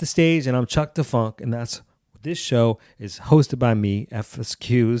 I hit the stage and I'm Chuck the Funk, and that's this show is hosted by me,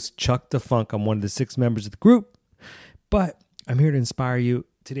 FSQ's Chuck the Funk. I'm one of the 6 members of the group, but I'm here to inspire you.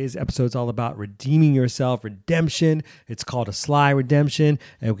 Today's episode is all about redeeming yourself, redemption. It's called a Sly Redemption,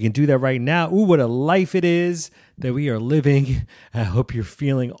 and we can do that right now. Ooh, what a life it is that we are living. I hope you're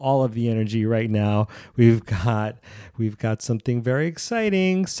feeling all of the energy right now. We've got something very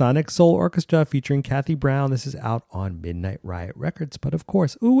exciting. Sonic Soul Orchestra featuring Kathy Brown. This is out on Midnight Riot Records. But of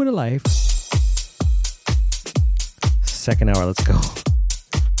course, ooh, what a life. Second hour, let's go.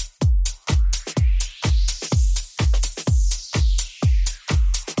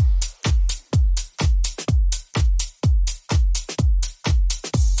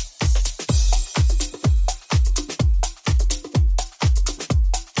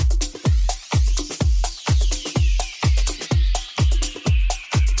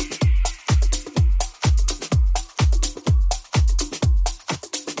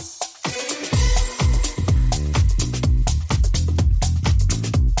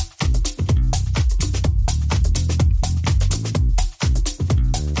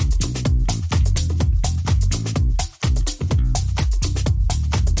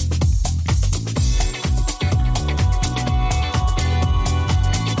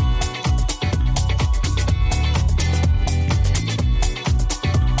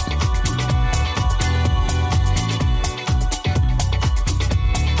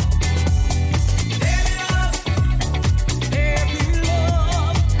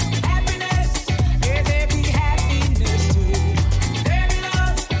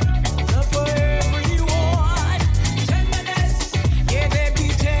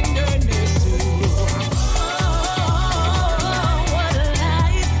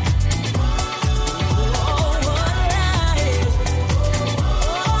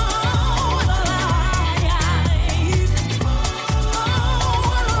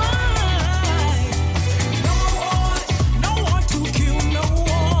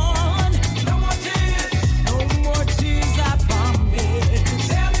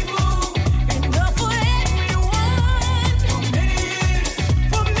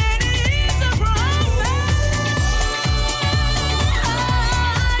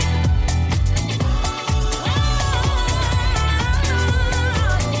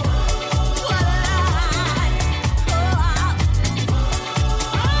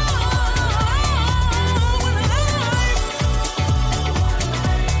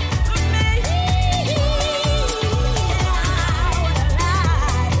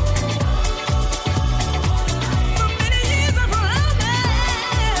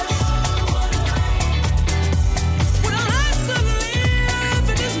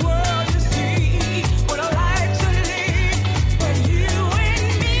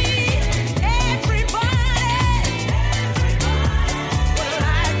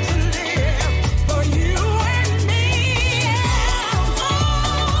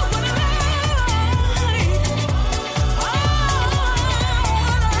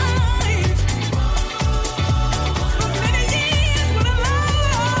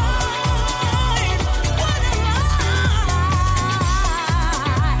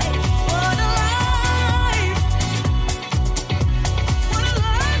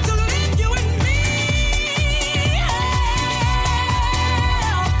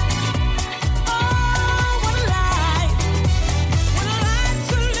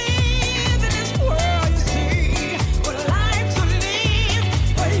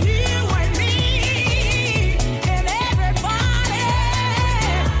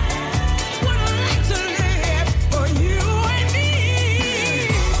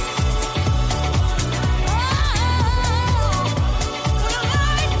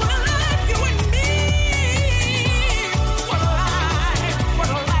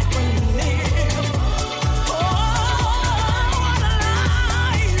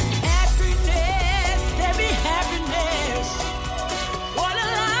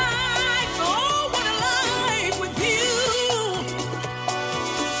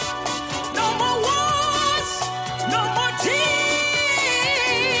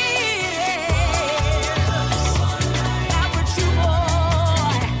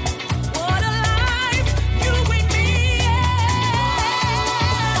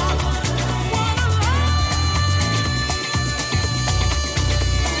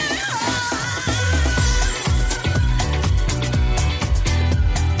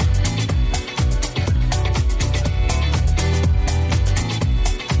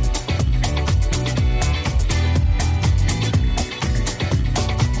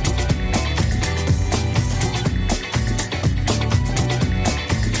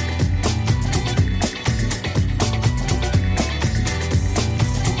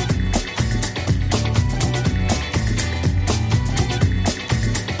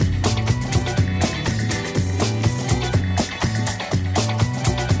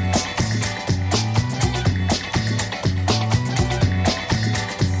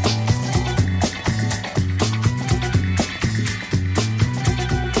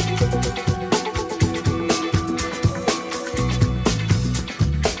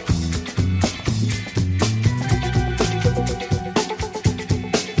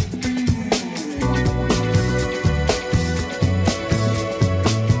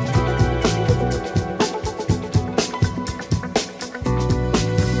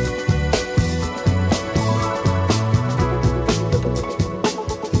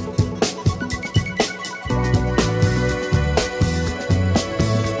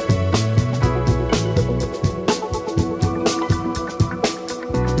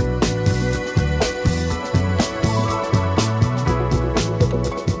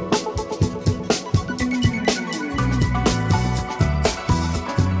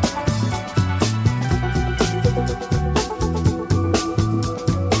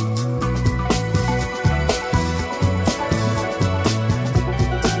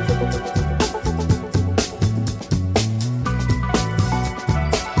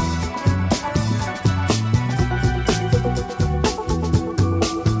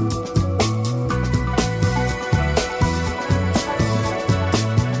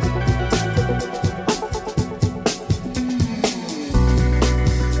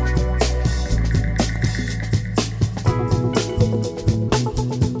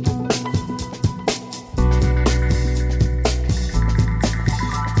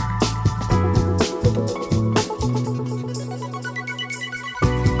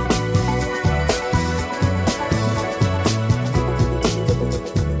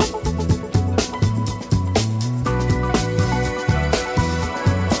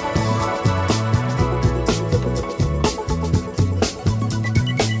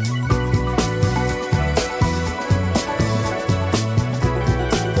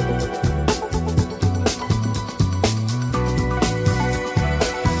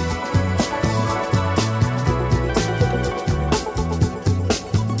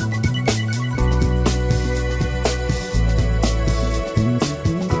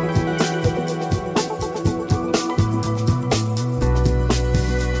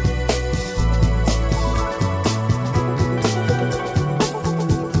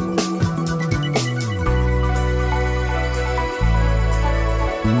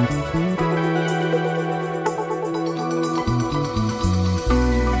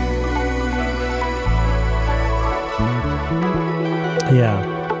 Yeah.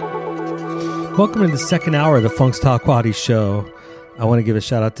 Welcome to the second hour of the Funk Style Quality Show. I want to give a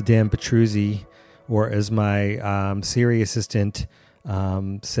shout out to Dan Petruzzi, or as my Siri assistant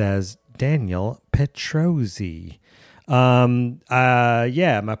says, Daniel Petrozzi.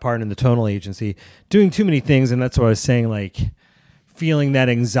 My partner in the tonal agency, doing too many things, and that's what I was saying, like feeling that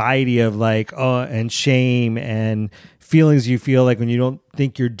anxiety of like, and shame and feelings you feel like when you don't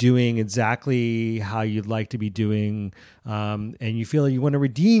think you're doing exactly how you'd like to be doing, and you feel like you want to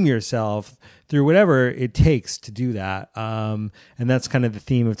redeem yourself through whatever it takes to do that. And that's kind of the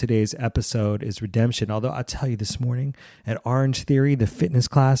theme of today's episode is redemption. Although I'll tell you, this morning at Orange Theory, the fitness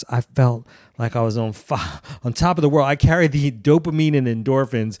class, I felt like I was on top of the world. I carried the dopamine and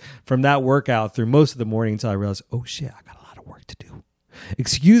endorphins from that workout through most of the morning until I realized, oh shit, I got a lot of work to do.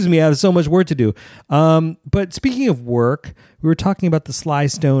 Excuse me, I have so much work to do. But speaking of work, we were talking about the Sly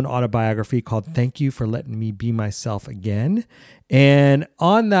Stone autobiography called Thank You for Letting Me Be Myself Again. And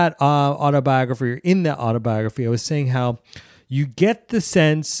on that autobiography, or in that autobiography, I was saying how you get the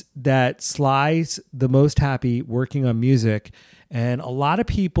sense that Sly's the most happy working on music. And a lot of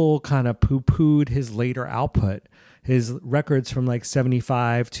people kind of poo-pooed his later output, his records from like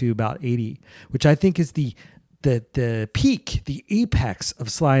 75 to about 80, which I think is the peak, the apex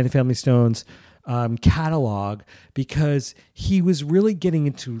of Sly and the Family Stone's catalog, because he was really getting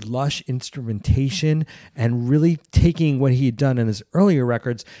into lush instrumentation and really taking what he had done in his earlier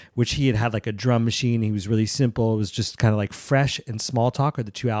records, which he had like a drum machine. He was really simple. It was just kind of like Fresh and Small Talk are the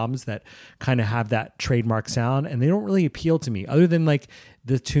two albums that kind of have that trademark sound, and they don't really appeal to me other than like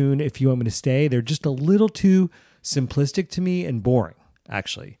the tune If You Want Me to Stay. They're just a little too simplistic to me and boring,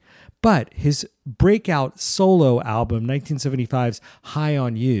 actually. But his breakout solo album, 1975's High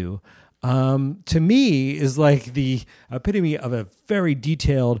on You, to me is like the epitome of a very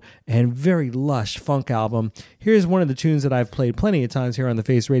detailed and very lush funk album. Here's one of the tunes that I've played plenty of times here on the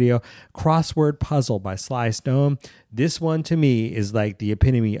Face Radio, Crossword Puzzle by Sly Stone. This one to me is like the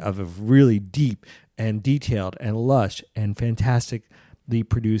epitome of a really deep and detailed and lush and fantastically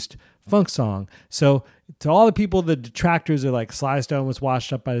produced funk song. So to all the people, the detractors are like Sly Stone was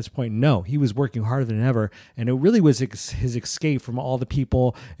washed up by this point. No, he was working harder than ever. And it really was his escape from all the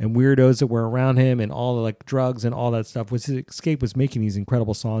people and weirdos that were around him and all the like drugs and all that stuff. Was his escape was making these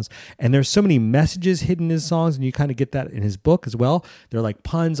incredible songs. And there's so many messages hidden in his songs, and you kind of get that in his book as well. They're like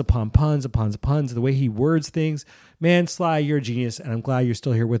puns upon puns upon puns, the way he words things. Man, Sly, you're a genius, and I'm glad you're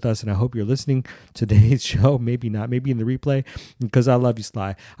still here with us, and I hope you're listening to today's show. Maybe not, maybe in the replay, because I love you,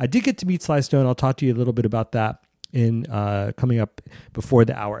 Sly. I did get to meet Sly Stone. I'll talk to you a little bit about that in coming up before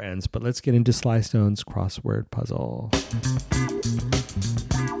the hour ends, but let's get into Sly Stone's Crossword Puzzle.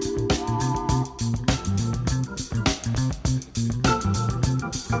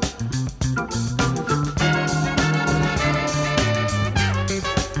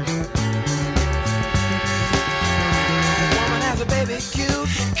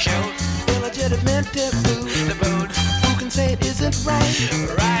 Illegitimate taboo. The boat. Who can say it isn't right?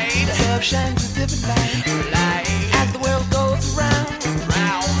 Right. Love shines a different light. As the world goes round,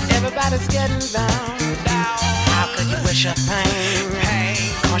 everybody's getting down. How could you wish her pain?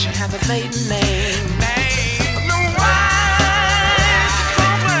 Caution has a maiden name. No wise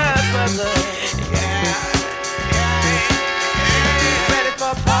crossword puzzle. Ready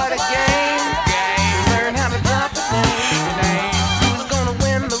for a party game? Learn how to drop a name. Who's gonna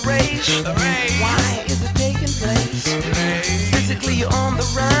win the race? Why is it taking place? Physically you're on the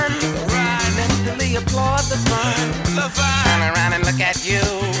run. Mentally applaud the fun. Turn around and look at you.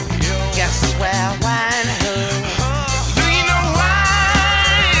 Guess where, why, and who? Do you know why?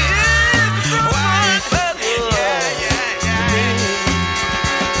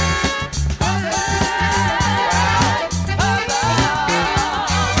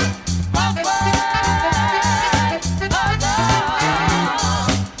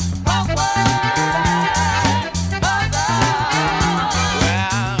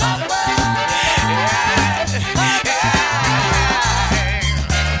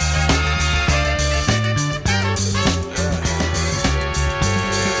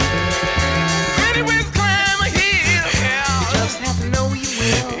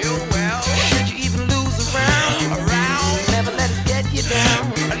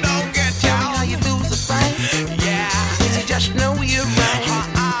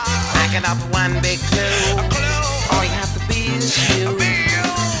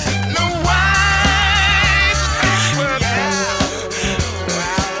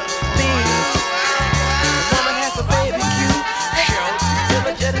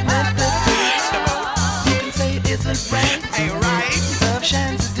 judgment with peace. You can say it isn't right. Love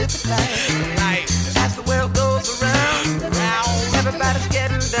shines a different light. As the world goes around, everybody's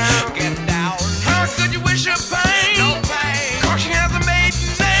getting down. How could you wish her pain? No pain. 'Cause she has a maiden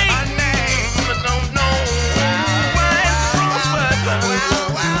name. A name. But don't know why it's prospered.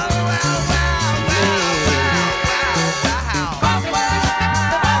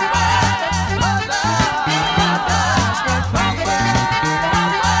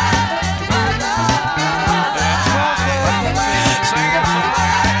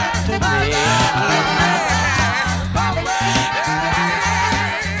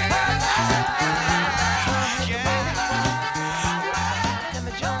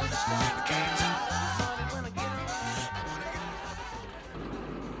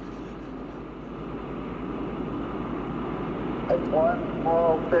 One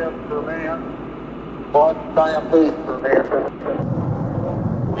small step for man, one giant leap for mankind.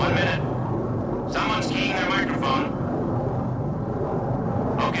 1 minute. Someone's keying their microphone.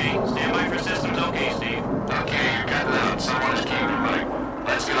 Okay, stand by for systems. Okay, Steve. Okay, you got it out. Someone is keying their mic.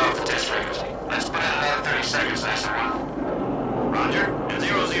 Let's get off the test frequency. Let's put in another 30 seconds, nice and round. Roger. And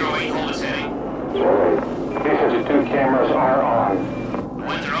 008, hold us heading. T-52 cameras are on. The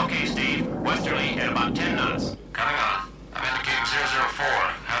winds are okay, Steve. Westerly at about 10 knots. Coming on. I'm indicating 004.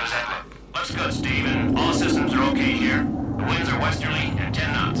 How does that look? Looks good, Steve, and all systems are okay here. The winds are westerly at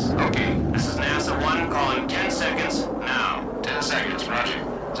 10 knots. Okay. This is NASA 1 calling 10 seconds now. 10 seconds, roger.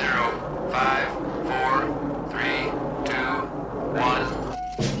 0, 5, 4, 3, 2, 1.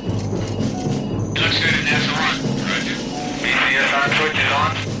 Looks good at NASA 1. Roger. BCS arm switch is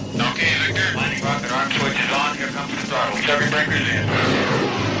on. Okay, Victor. Landing rocket arm switch is on. Here comes the throttle. Chubby breakers in.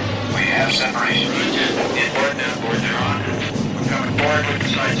 We have separation. Roger. Inboard and outboard are on. We're coming forward with the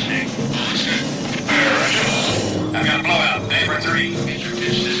side stick. Looks good. Roger. I've got a blowout. Neighbor 3. Get your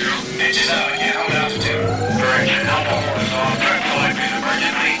pitch to 0. Pitch is out. I can't hold altitude. Correction. Alpha 4 is off. Track flight is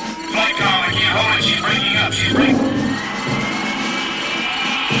emergently. Flight call. I can't hold it. She's breaking up. She's breaking.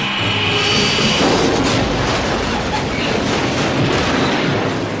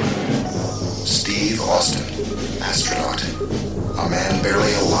 Steve Austin, astronaut. A man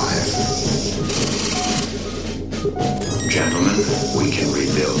barely alive. Gentlemen, we can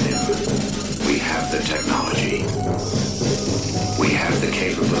rebuild him. We have the technology. We have the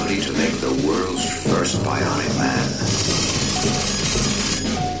capability to make the world's first bionic man.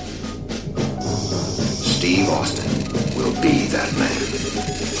 Steve Austin will be that man.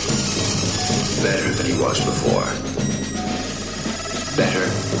 Better than he was before. Better,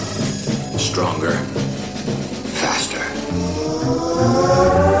 stronger, faster.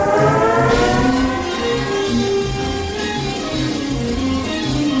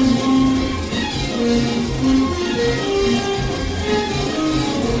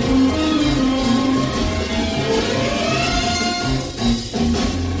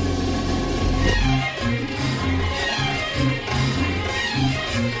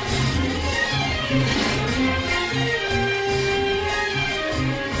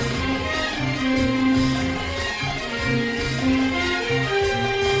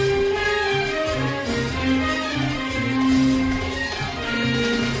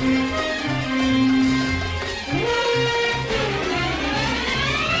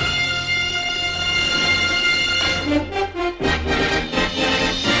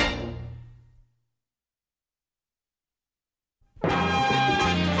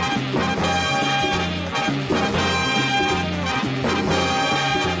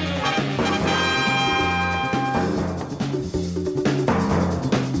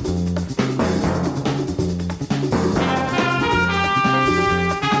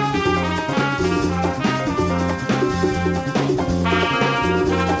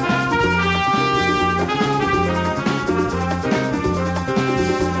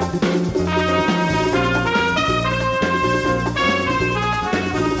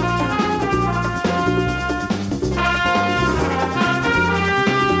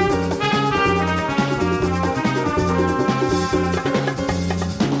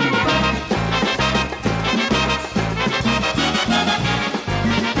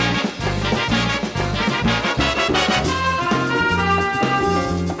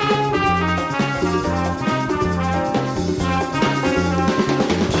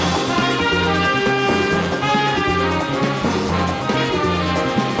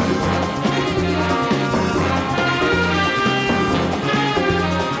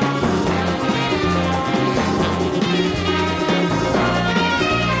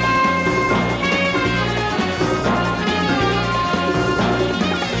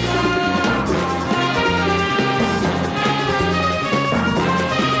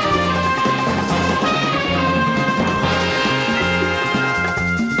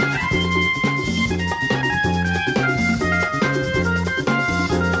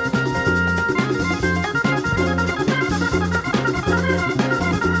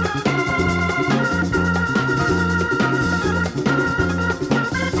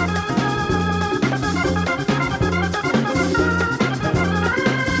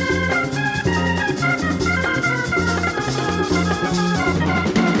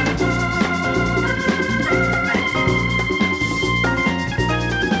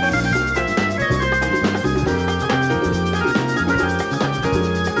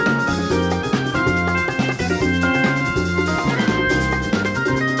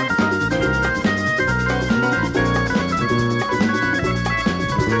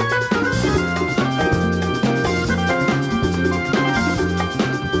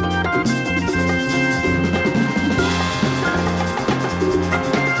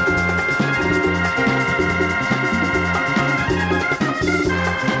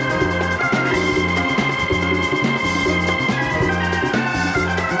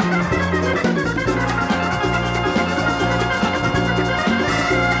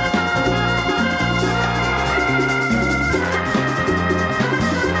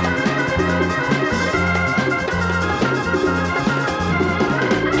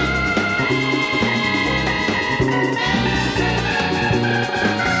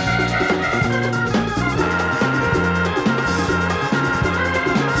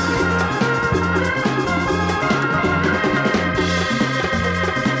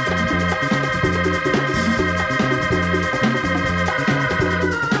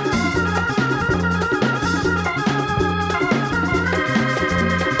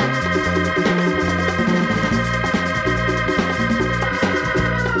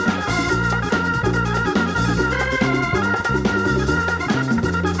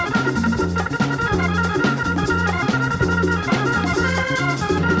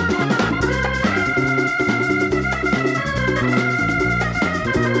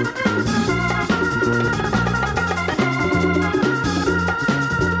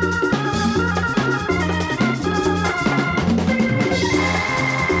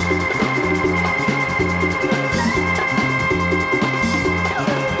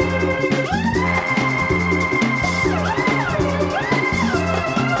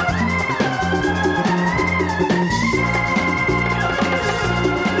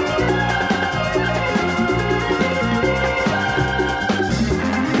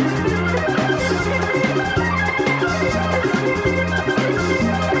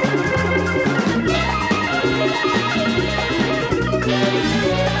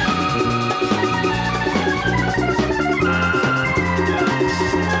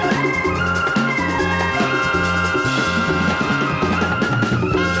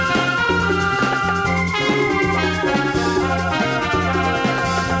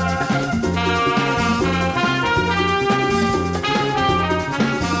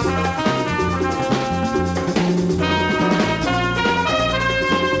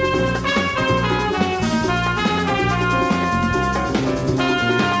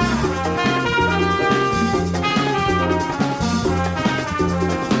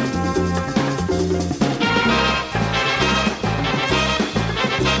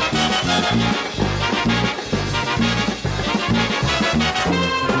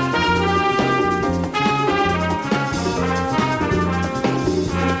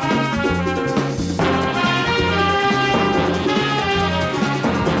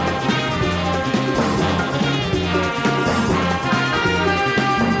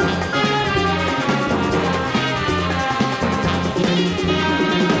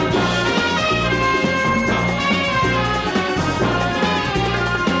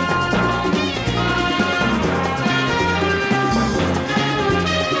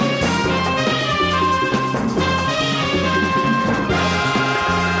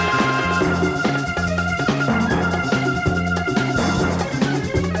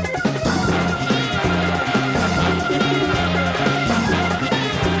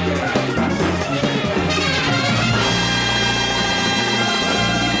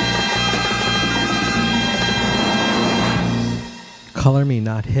 Color Me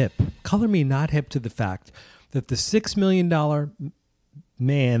Not Hip. Color Me Not Hip to the fact that the $6 Million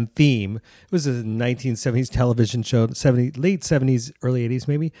Man theme, it was a 1970s television show, late 70s, early 80s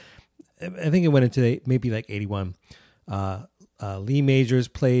maybe. I think it went into maybe like 81. Lee Majors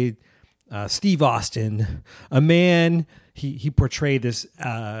played Steve Austin, a man. He portrayed this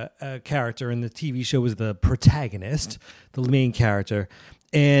character, and the TV show was the protagonist, the main character.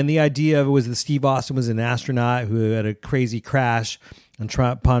 And the idea of it was that Steve Austin was an astronaut who had a crazy crash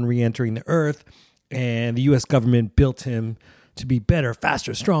upon re-entering the Earth, and the U.S. government built him to be better,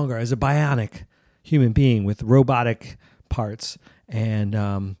 faster, stronger as a bionic human being with robotic parts. And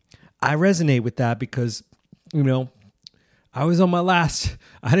I resonate with that because, you know, I was on my last.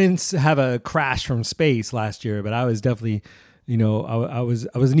 I didn't have a crash from space last year, but I was definitely, you know, I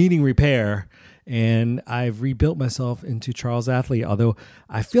was needing repair. And I've rebuilt myself into Charles Athlete, although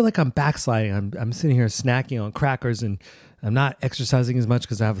I feel like I'm backsliding. I'm sitting here snacking on crackers, and I'm not exercising as much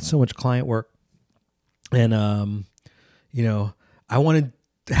because I have so much client work. And, you know, I want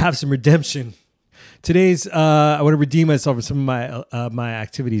to have some redemption. Today's, I want to redeem myself for some of my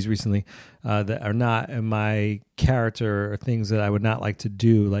activities recently that are not in my character, or things that I would not like to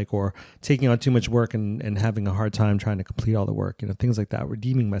do, like, or taking on too much work and having a hard time trying to complete all the work, you know, things like that,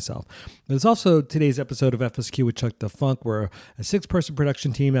 redeeming myself. There's also today's episode of FSQ with Chuck the Funk. We're a 6-person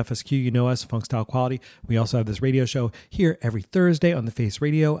production team. FSQ, you know us, Funk Style Quality. We also have this radio show here every Thursday on the Face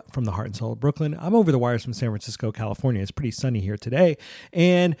Radio from the heart and soul of Brooklyn. I'm over the wires from San Francisco, California. It's pretty sunny here today.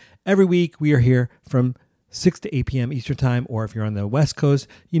 And every week we are here from 6 to 8 p.m. Eastern Time, or if you're on the West Coast,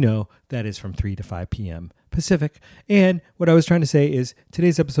 you know that is from 3 to 5 p.m. Pacific. And what I was trying to say is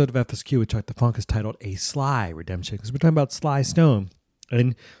today's episode of FSQ with Chuck the Funk is titled A Sly Redemption, because we're talking about Sly Stone.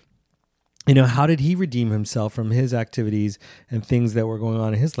 And, you know, how did he redeem himself from his activities and things that were going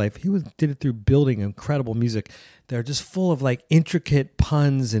on in his life? He did it through building incredible music. They're just full of like intricate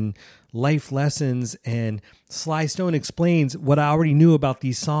puns and life lessons, and Sly Stone explains what I already knew about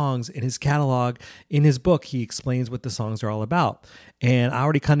these songs in his catalog. In his book, he explains what the songs are all about, and I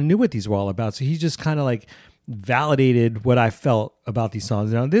already kind of knew what these were all about, so he just kind of like validated what I felt about these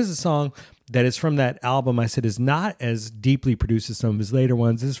songs. Now, this is a song that is from that album I said is not as deeply produced as some of his later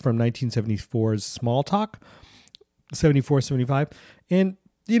ones. This is from 1974's Small Talk, 74, 75, and,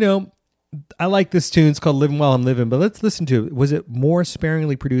 you know, I like this tune. It's called Living While I'm Living, but let's listen to it. Was it more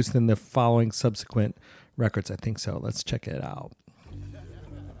sparingly produced than the following subsequent records? I think so. Let's check it out.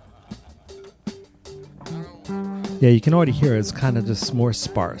 Yeah, you can already hear it's kind of just more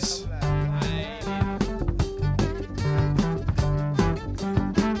sparse.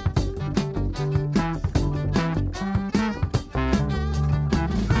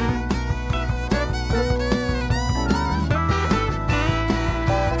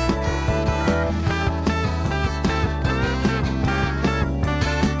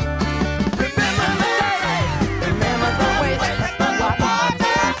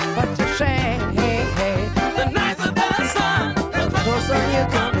 The nicer the sun, the closer you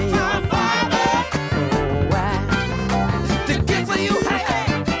come to your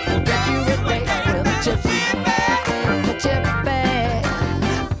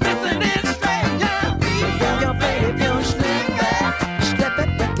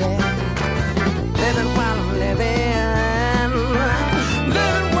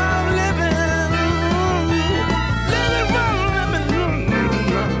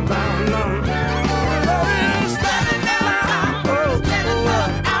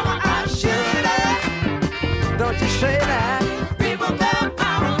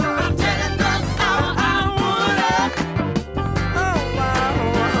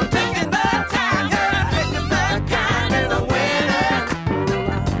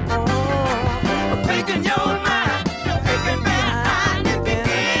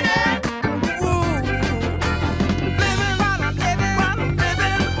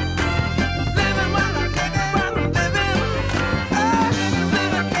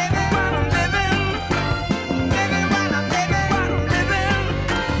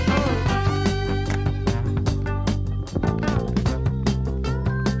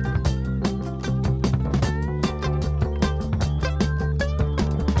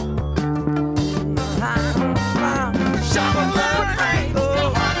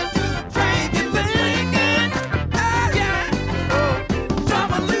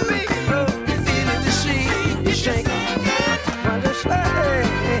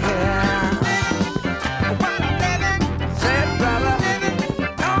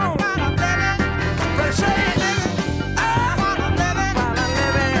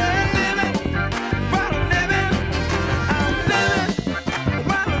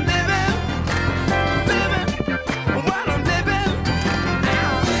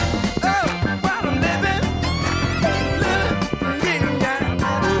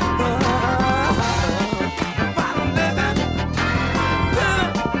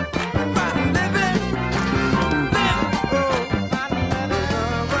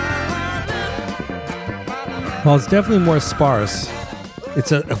Well, it's definitely more sparse.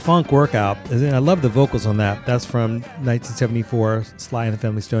 It's a funk workout. And I love the vocals on that. That's from 1974 Sly and the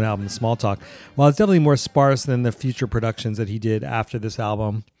Family Stone album, Small Talk. While it's definitely more sparse than the future productions that he did after this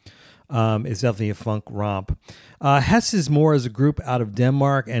album, it's definitely a funk romp. Hess is More as a group out of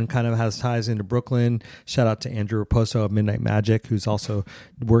Denmark and kind of has ties into Brooklyn. Shout out to Andrew Raposo of Midnight Magic, who's also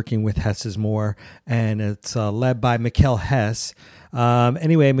working with Hess is More. And it's led by Mikkel Hess.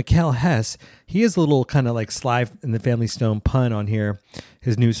 Anyway, Mikkel Hess, he has a little kind of like Sly and the Family Stone pun on here.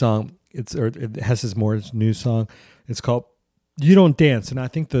 His new song, Hess is More's new song. It's called You Don't Dance. And I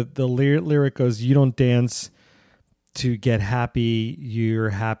think the lyric goes, you don't dance to get happy,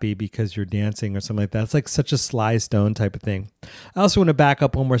 you're happy because you're dancing or something like that. It's like such a Sly Stone type of thing. I also want to back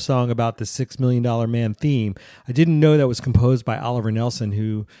up one more song about the $6 Million Man theme. I didn't know that was composed by Oliver Nelson,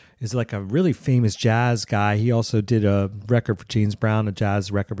 who is like a really famous jazz guy. He also did a record for James Brown, a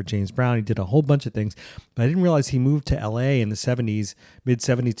jazz record for James Brown. He did a whole bunch of things, but I didn't realize he moved to LA in the 70s,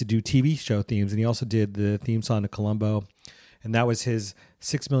 mid-70s to do TV show themes. And he also did the theme song to Columbo. And that was his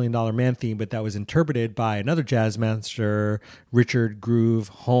 $6 Million Man theme, but that was interpreted by another jazz master, Richard Groove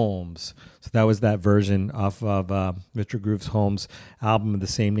Holmes. So that was that version off of Richard Groove Holmes' album of the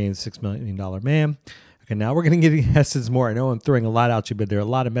same name, $6 Million Man. Okay, now we're going to get Hess's More. I know I'm throwing a lot at you, but there are a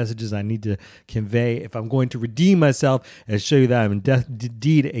lot of messages I need to convey if I'm going to redeem myself and show you that I'm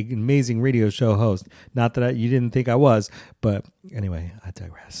indeed an amazing radio show host. Not that you didn't think I was, but anyway, I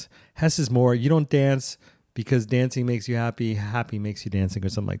digress. Hess's More, you don't dance because dancing makes you happy, happy makes you dancing, or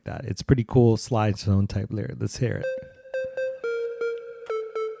something like that. It's pretty cool, Slide Zone type lyric. Let's hear it.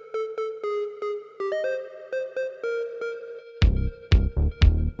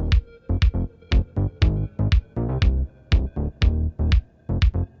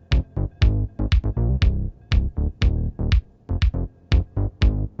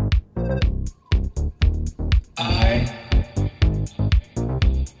 I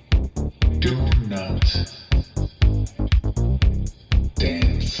do not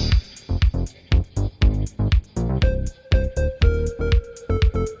dance.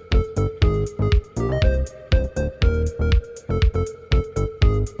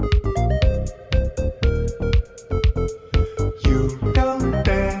 You don't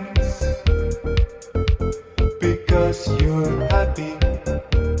dance because you're happy.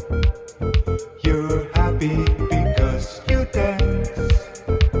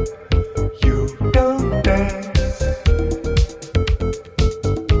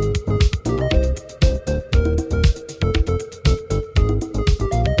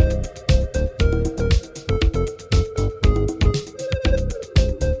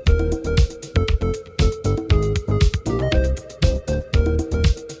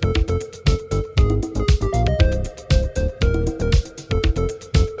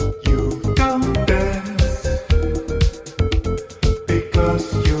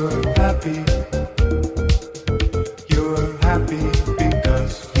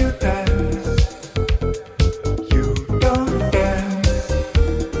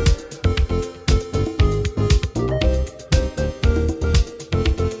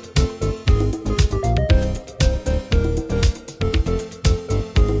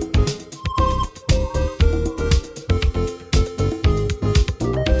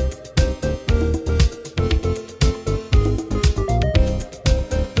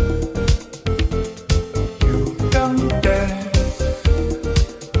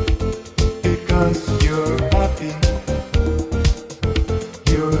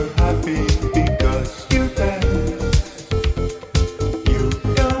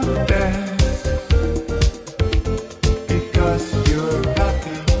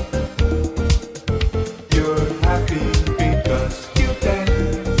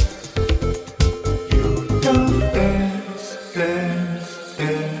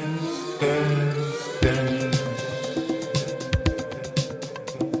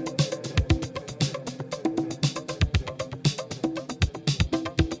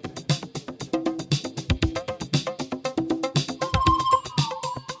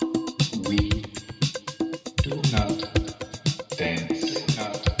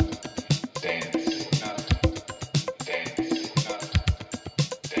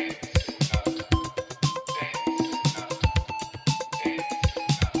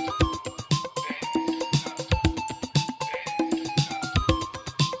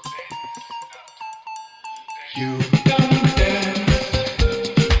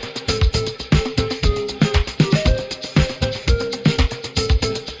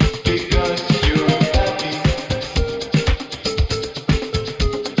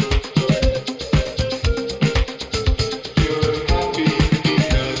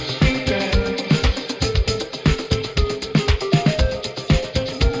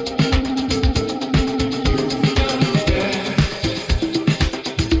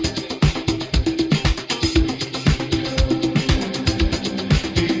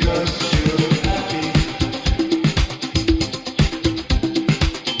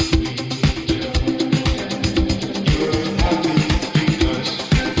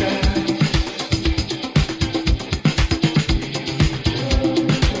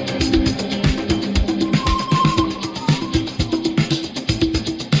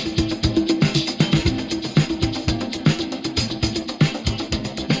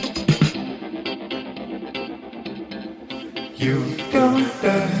 don't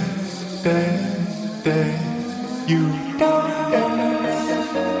dance, dance, dance. You don't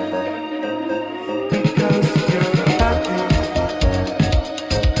dance because you're happy.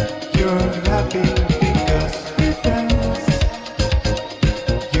 You're happy because you dance.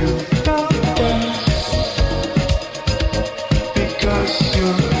 You don't dance because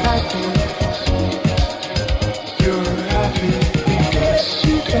you're happy. You're happy because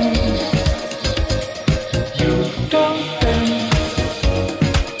you dance. You don't dance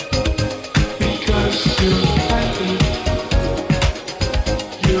because you're happy.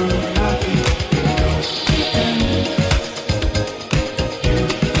 You're happy because you dance. You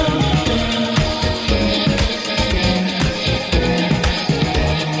don't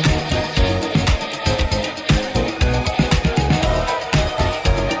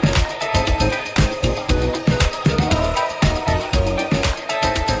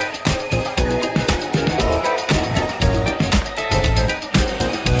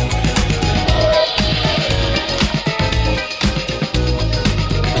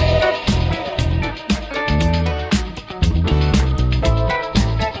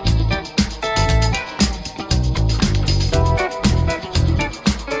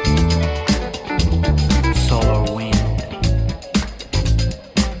Solar wind,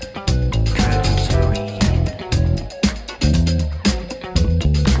 curtains of green,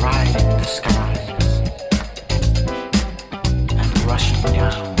 bright in the skies and rushing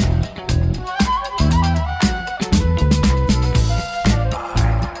down.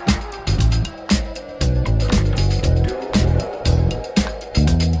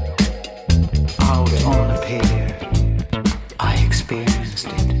 Out on the pier, I experienced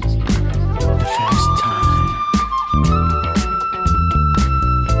it the first time.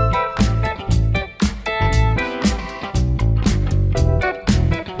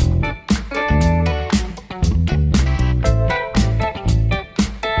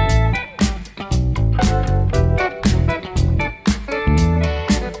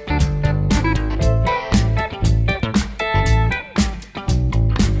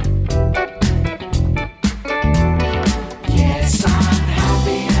 Yes, I'm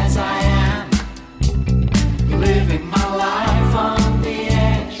happy as I am, living my life on the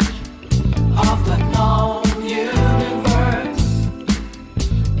edge of the known universe,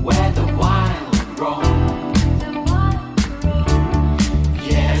 where the wild roam.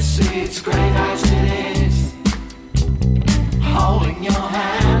 Yes, it's great as it is, holding your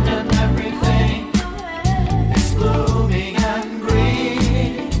hand and everything is blooming and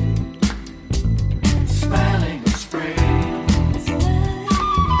green, smelling of spring.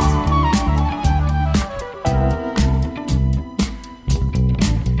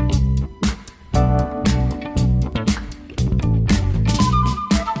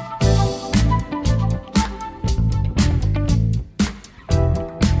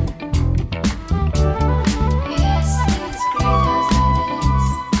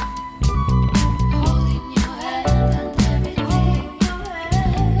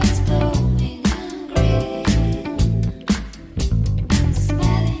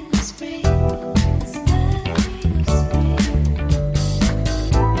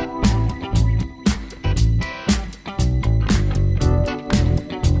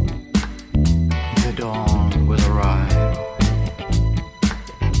 The dawn will arrive,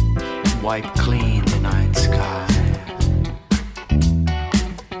 wipe clean the night sky,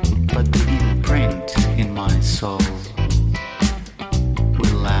 but the imprint in my soul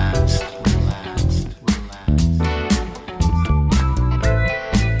will last, will last, will last.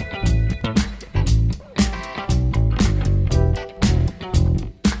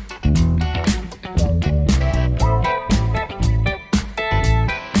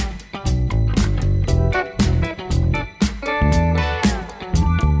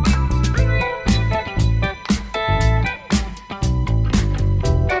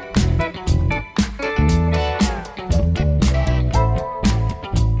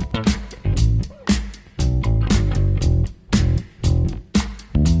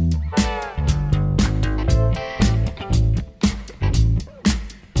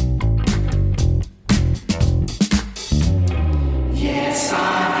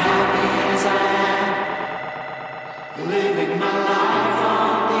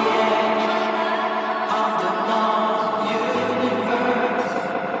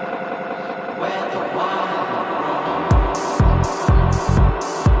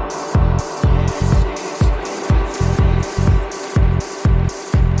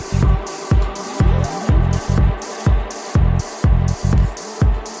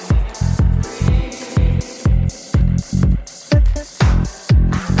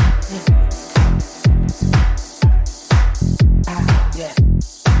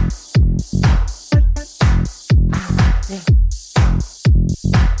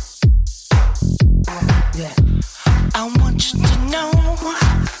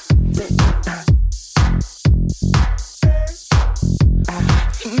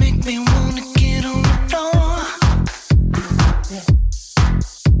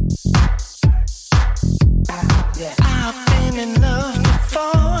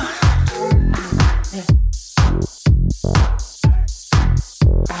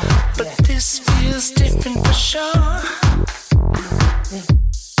 this feels different for sure.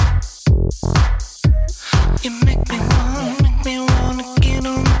 You make me wanna get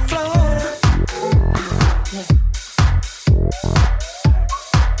on the floor.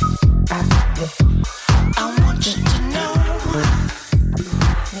 I want you to know.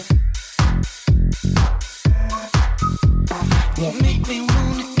 You make me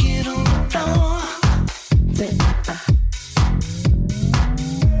wanna get on the floor.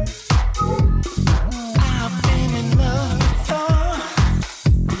 I've been in love before.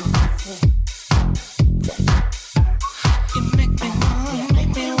 You make me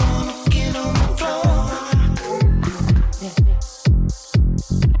wanna get on the floor.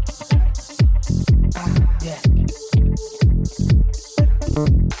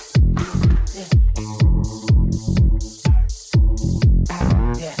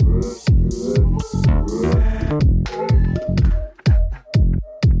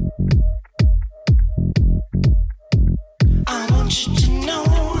 I want you to know.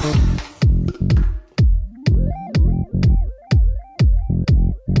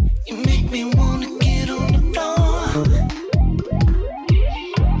 You make me wanna get on the floor.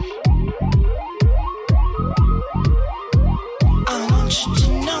 I want you to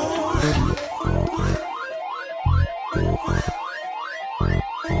know.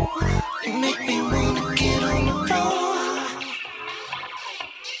 You make me wanna get on the floor.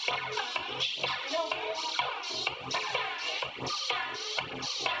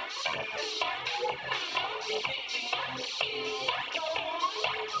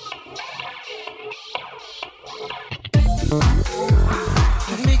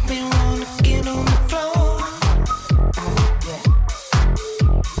 You make me wanna get on the floor.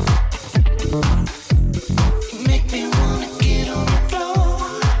 You make me wanna get on the floor.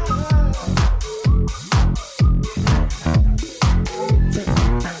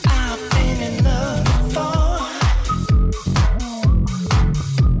 I've been in love before.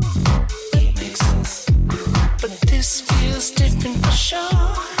 It makes sense, but this feels different for sure.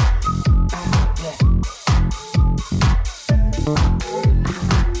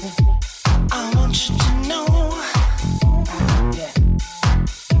 I want you to know.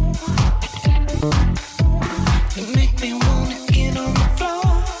 You make me wanna get on the floor.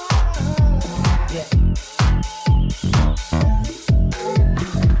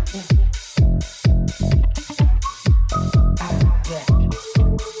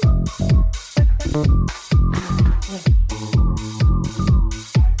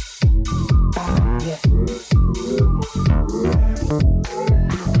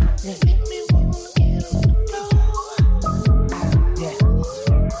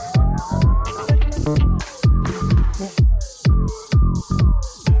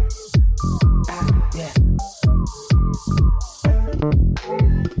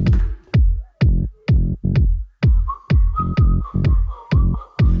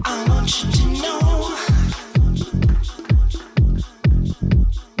 I want you to know.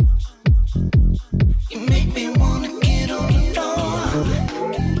 You make me wanna get on the floor.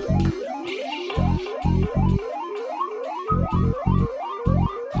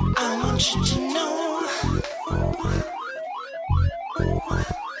 I want you to know.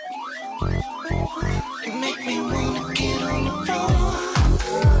 You make me wanna get on the floor.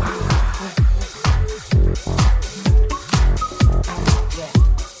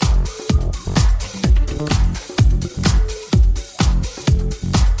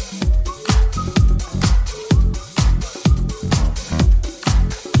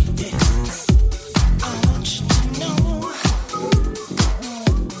 I want you to know.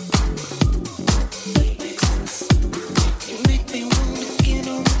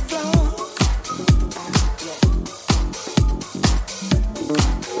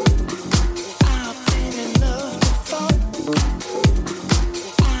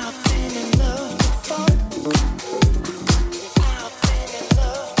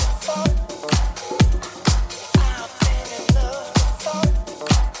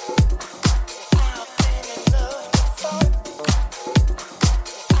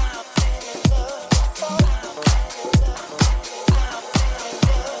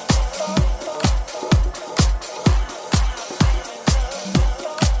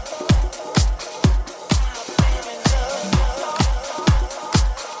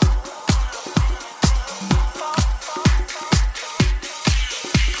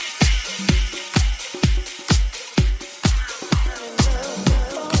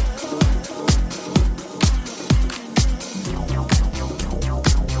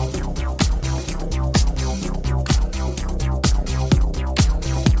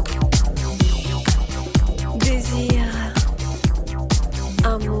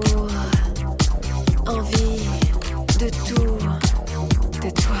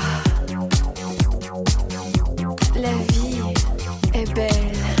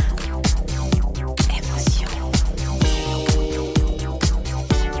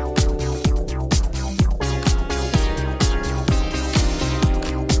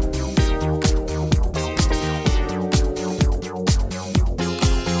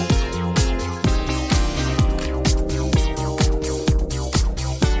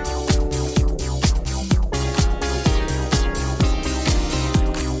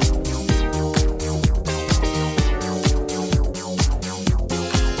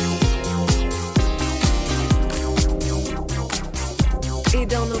 Et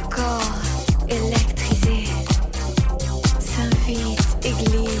dans nos corps électrisés s'invite et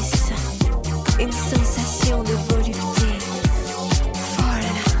glisse une sensation de volupté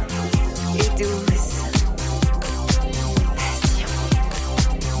folle et douce. Passion.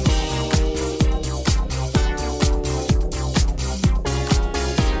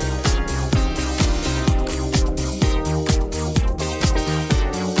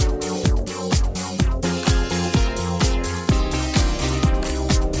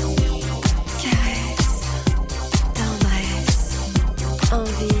 Caresse, tendresse,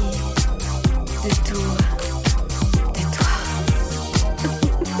 envie de tout, de toi.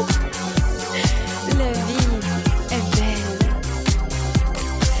 La vie est belle.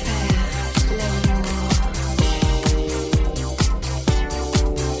 Faire l'amour.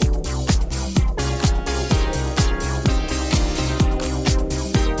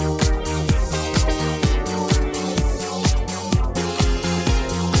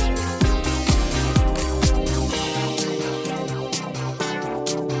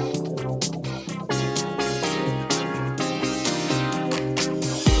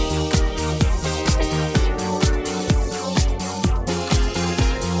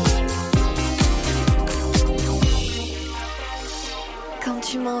 Quand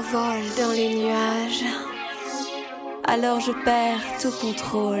tu m'envoles dans les nuages, alors je perds tout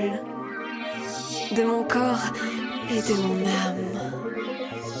contrôle de mon corps et de mon âme.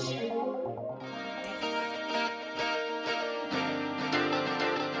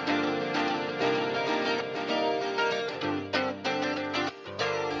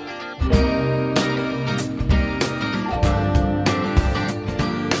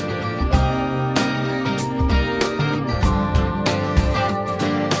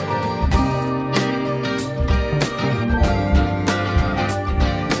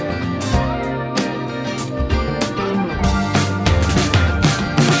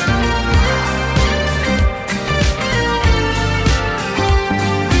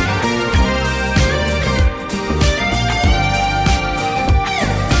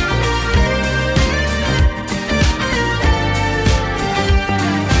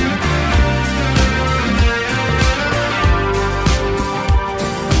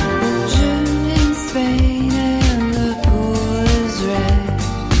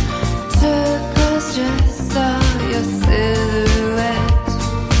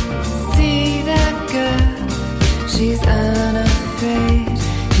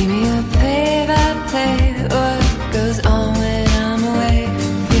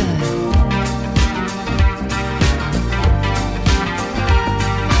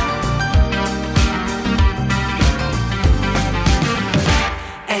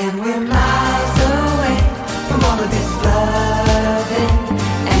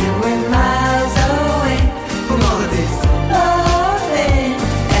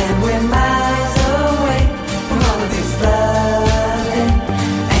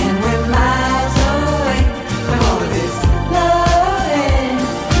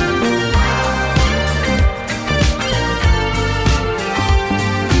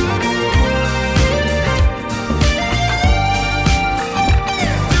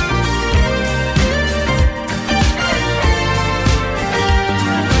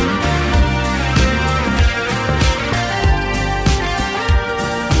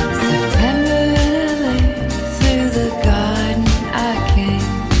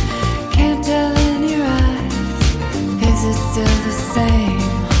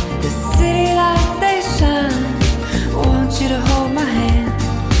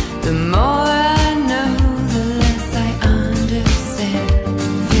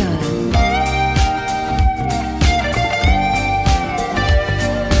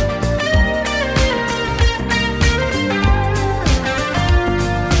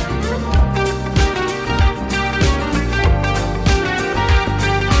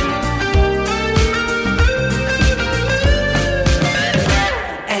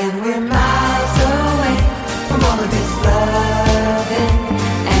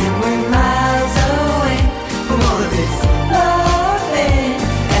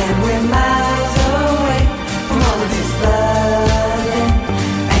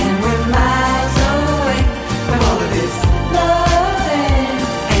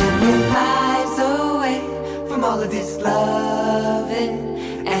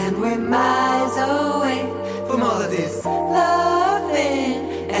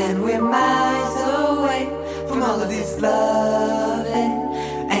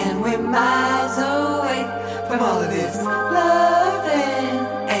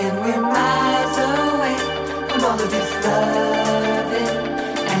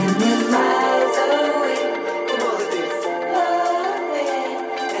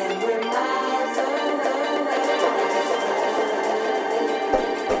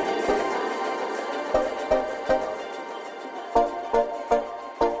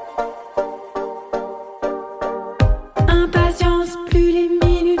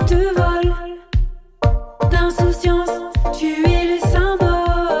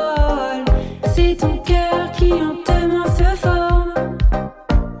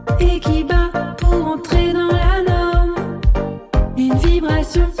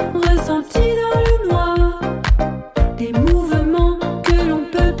 ressentis dans le noir, des mouvements que l'on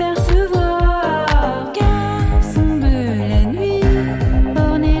peut percevoir. Garçon de la nuit,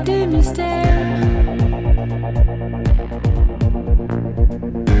 orné de mystère.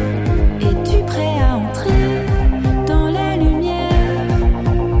 Es-tu prêt à entrer dans la lumière?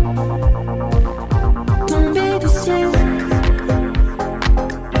 Tomber du ciel.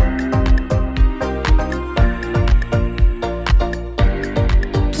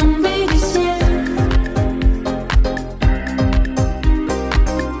 Tomber du ciel.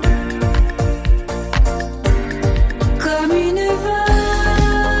 Comme une vague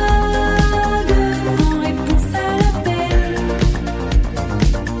en réponse à l'appel.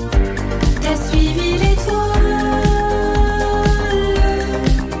 T'as suivi l'étoile,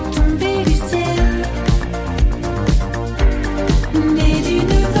 tombée du ciel, née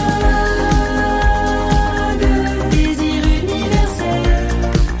d'une vague, désir universel.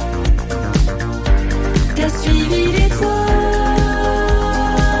 T'as suivi l'étoile,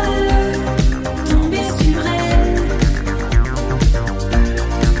 tombée sur elle,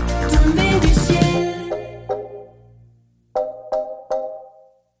 tombée du ciel.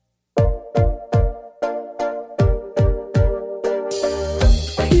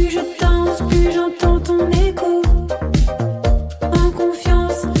 Plus je danse, plus j'entends ton écho. En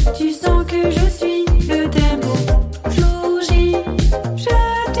confiance, tu sens que je suis le tempo. Jour J,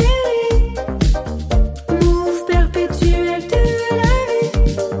 j'atterris. Move perpétuel de la vie.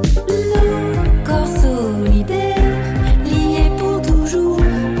 Nos corps solidaires, liés pour toujours.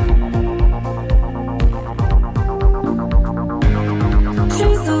 Je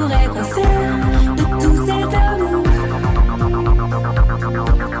saurais quoi faire de tout cet amour.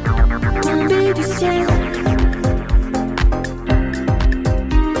 Tombé du ciel.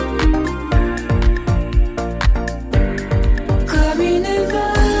 Comme une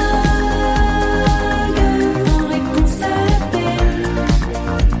vague en réponse à l'appel.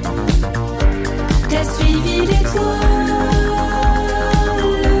 T'as suivi l'étoile,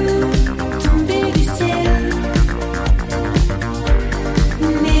 tombée du ciel,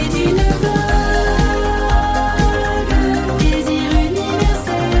 née d'une vague, désir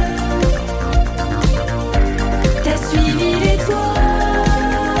universel. T'as suivi l'étoile,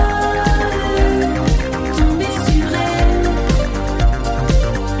 tombée sur elle,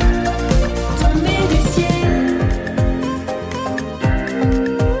 tombée du ciel.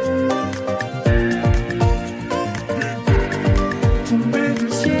 Tombée du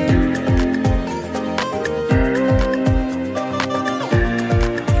ciel.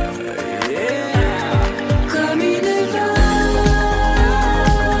 Comme une vague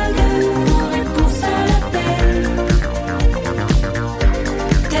en réponse à l'appel.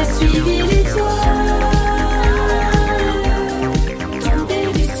 T'as suivi l'étoile, tombée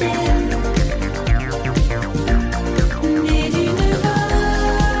du ciel, née d'une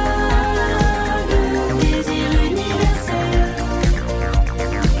vague, désir universel.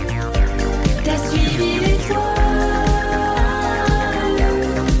 T'as suivi l'étoile,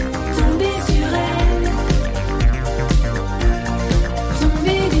 tombée sur elle,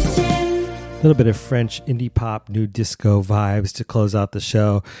 tombée du ciel. A little bit of French indie pop, new disco vibes to close out the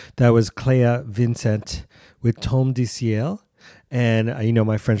show. That was Cléa Vincent with Tombe du Ciel. And you know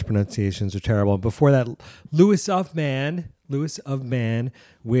my French pronunciations are terrible. And before that, Louis of Man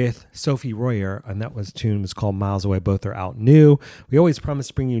with Sophie Royer. And that tune was called Miles Away. Both are out new. We always promise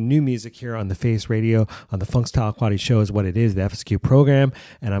to bring you new music here on the Face Radio, on the Funk Style Quality Show is what it is, the FSQ program.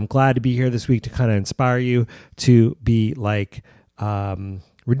 And I'm glad to be here this week to kind of inspire you to be like...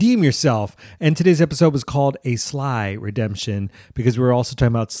 redeem yourself. And today's episode was called A Sly Redemption because we were also talking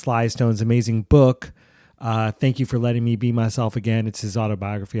about Sly Stone's amazing book, Thank You for Letting Me Be Myself Again. It's his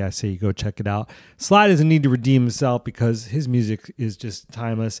autobiography. I say you go check it out. Sly doesn't need to redeem himself because his music is just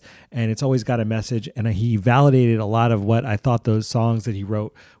timeless and it's always got a message. And he validated a lot of what I thought those songs that he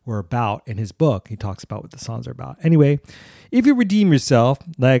wrote were about in his book. He talks about what the songs are about. Anyway, if you redeem yourself,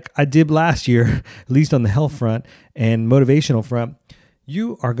 like I did last year, at least on the health front and motivational front,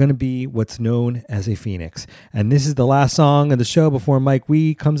 you are going to be what's known as a phoenix. And this is the last song of the show before Mike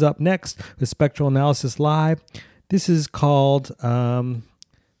Wee comes up next with Spectral Analysis Live. This is called The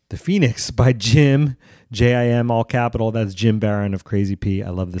Phoenix by Jim, J-I-M, all capital. That's Jim Barron of Crazy P. I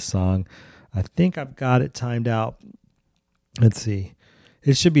love this song. I think I've got it timed out. Let's see.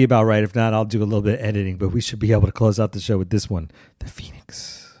 It should be about right. If not, I'll do a little bit of editing, but we should be able to close out the show with this one, The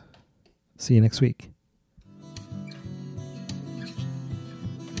Phoenix. See you next week.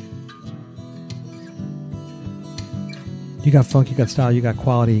 You got funk, you got style, you got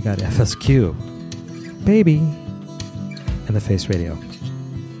quality, you got FSQ. Baby. And the Face Radio.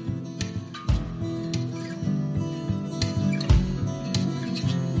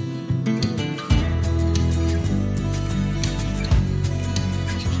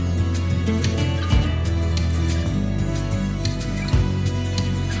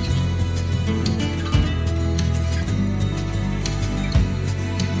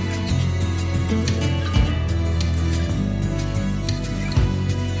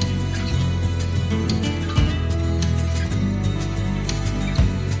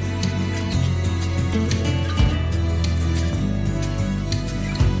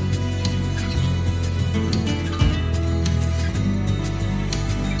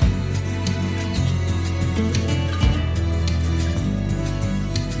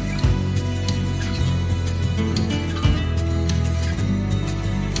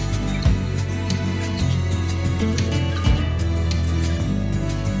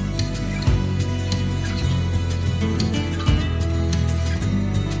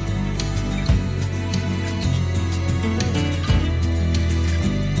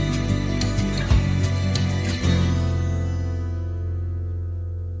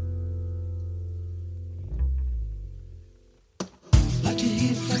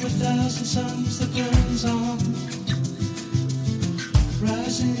 thousand suns that burns on,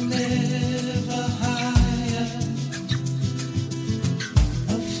 rising ever higher,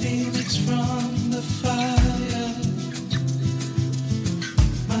 a phoenix from the fire,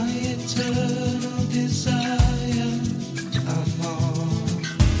 my eternal desire. I'm on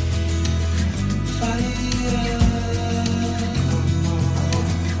fire.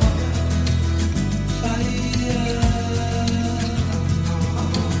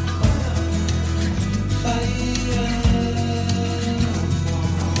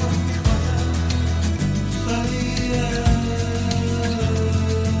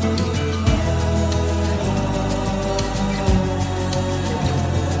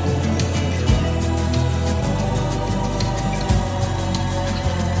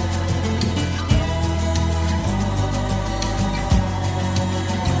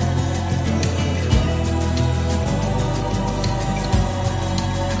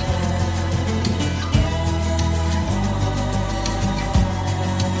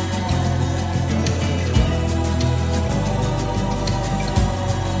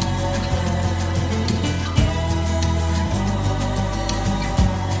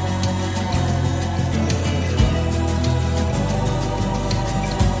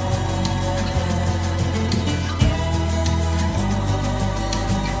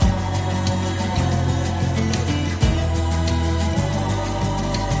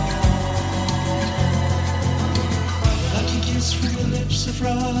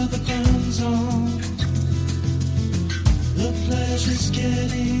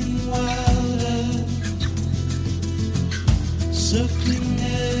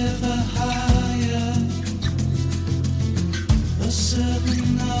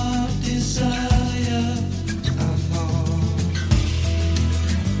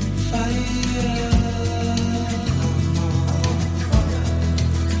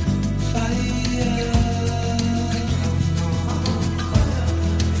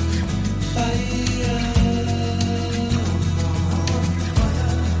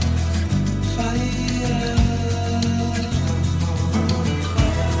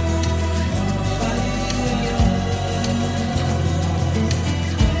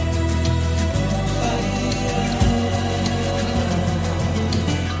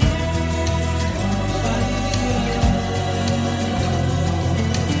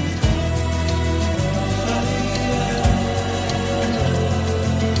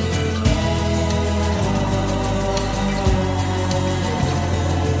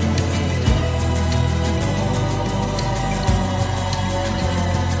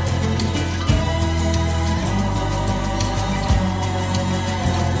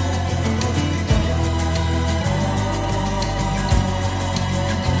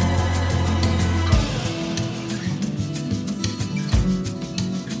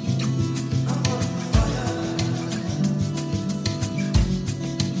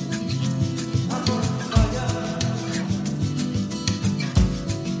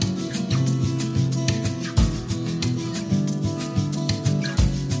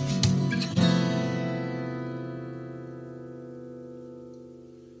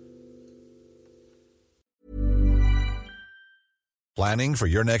 Planning for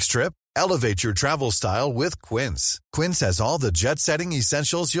your next trip? Elevate your travel style with Quince. Quince has all the jet-setting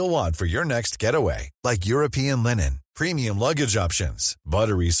essentials you'll want for your next getaway, like European linen, premium luggage options,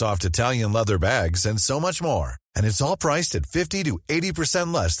 buttery soft Italian leather bags, and so much more. And it's all priced at 50 to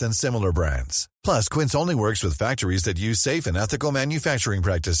 80% less than similar brands. Plus, Quince only works with factories that use safe and ethical manufacturing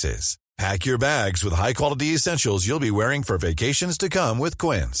practices. Pack your bags with high-quality essentials you'll be wearing for vacations to come with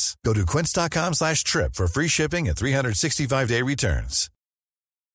Quince. Go to quince.com/trip for free shipping and 365-day returns.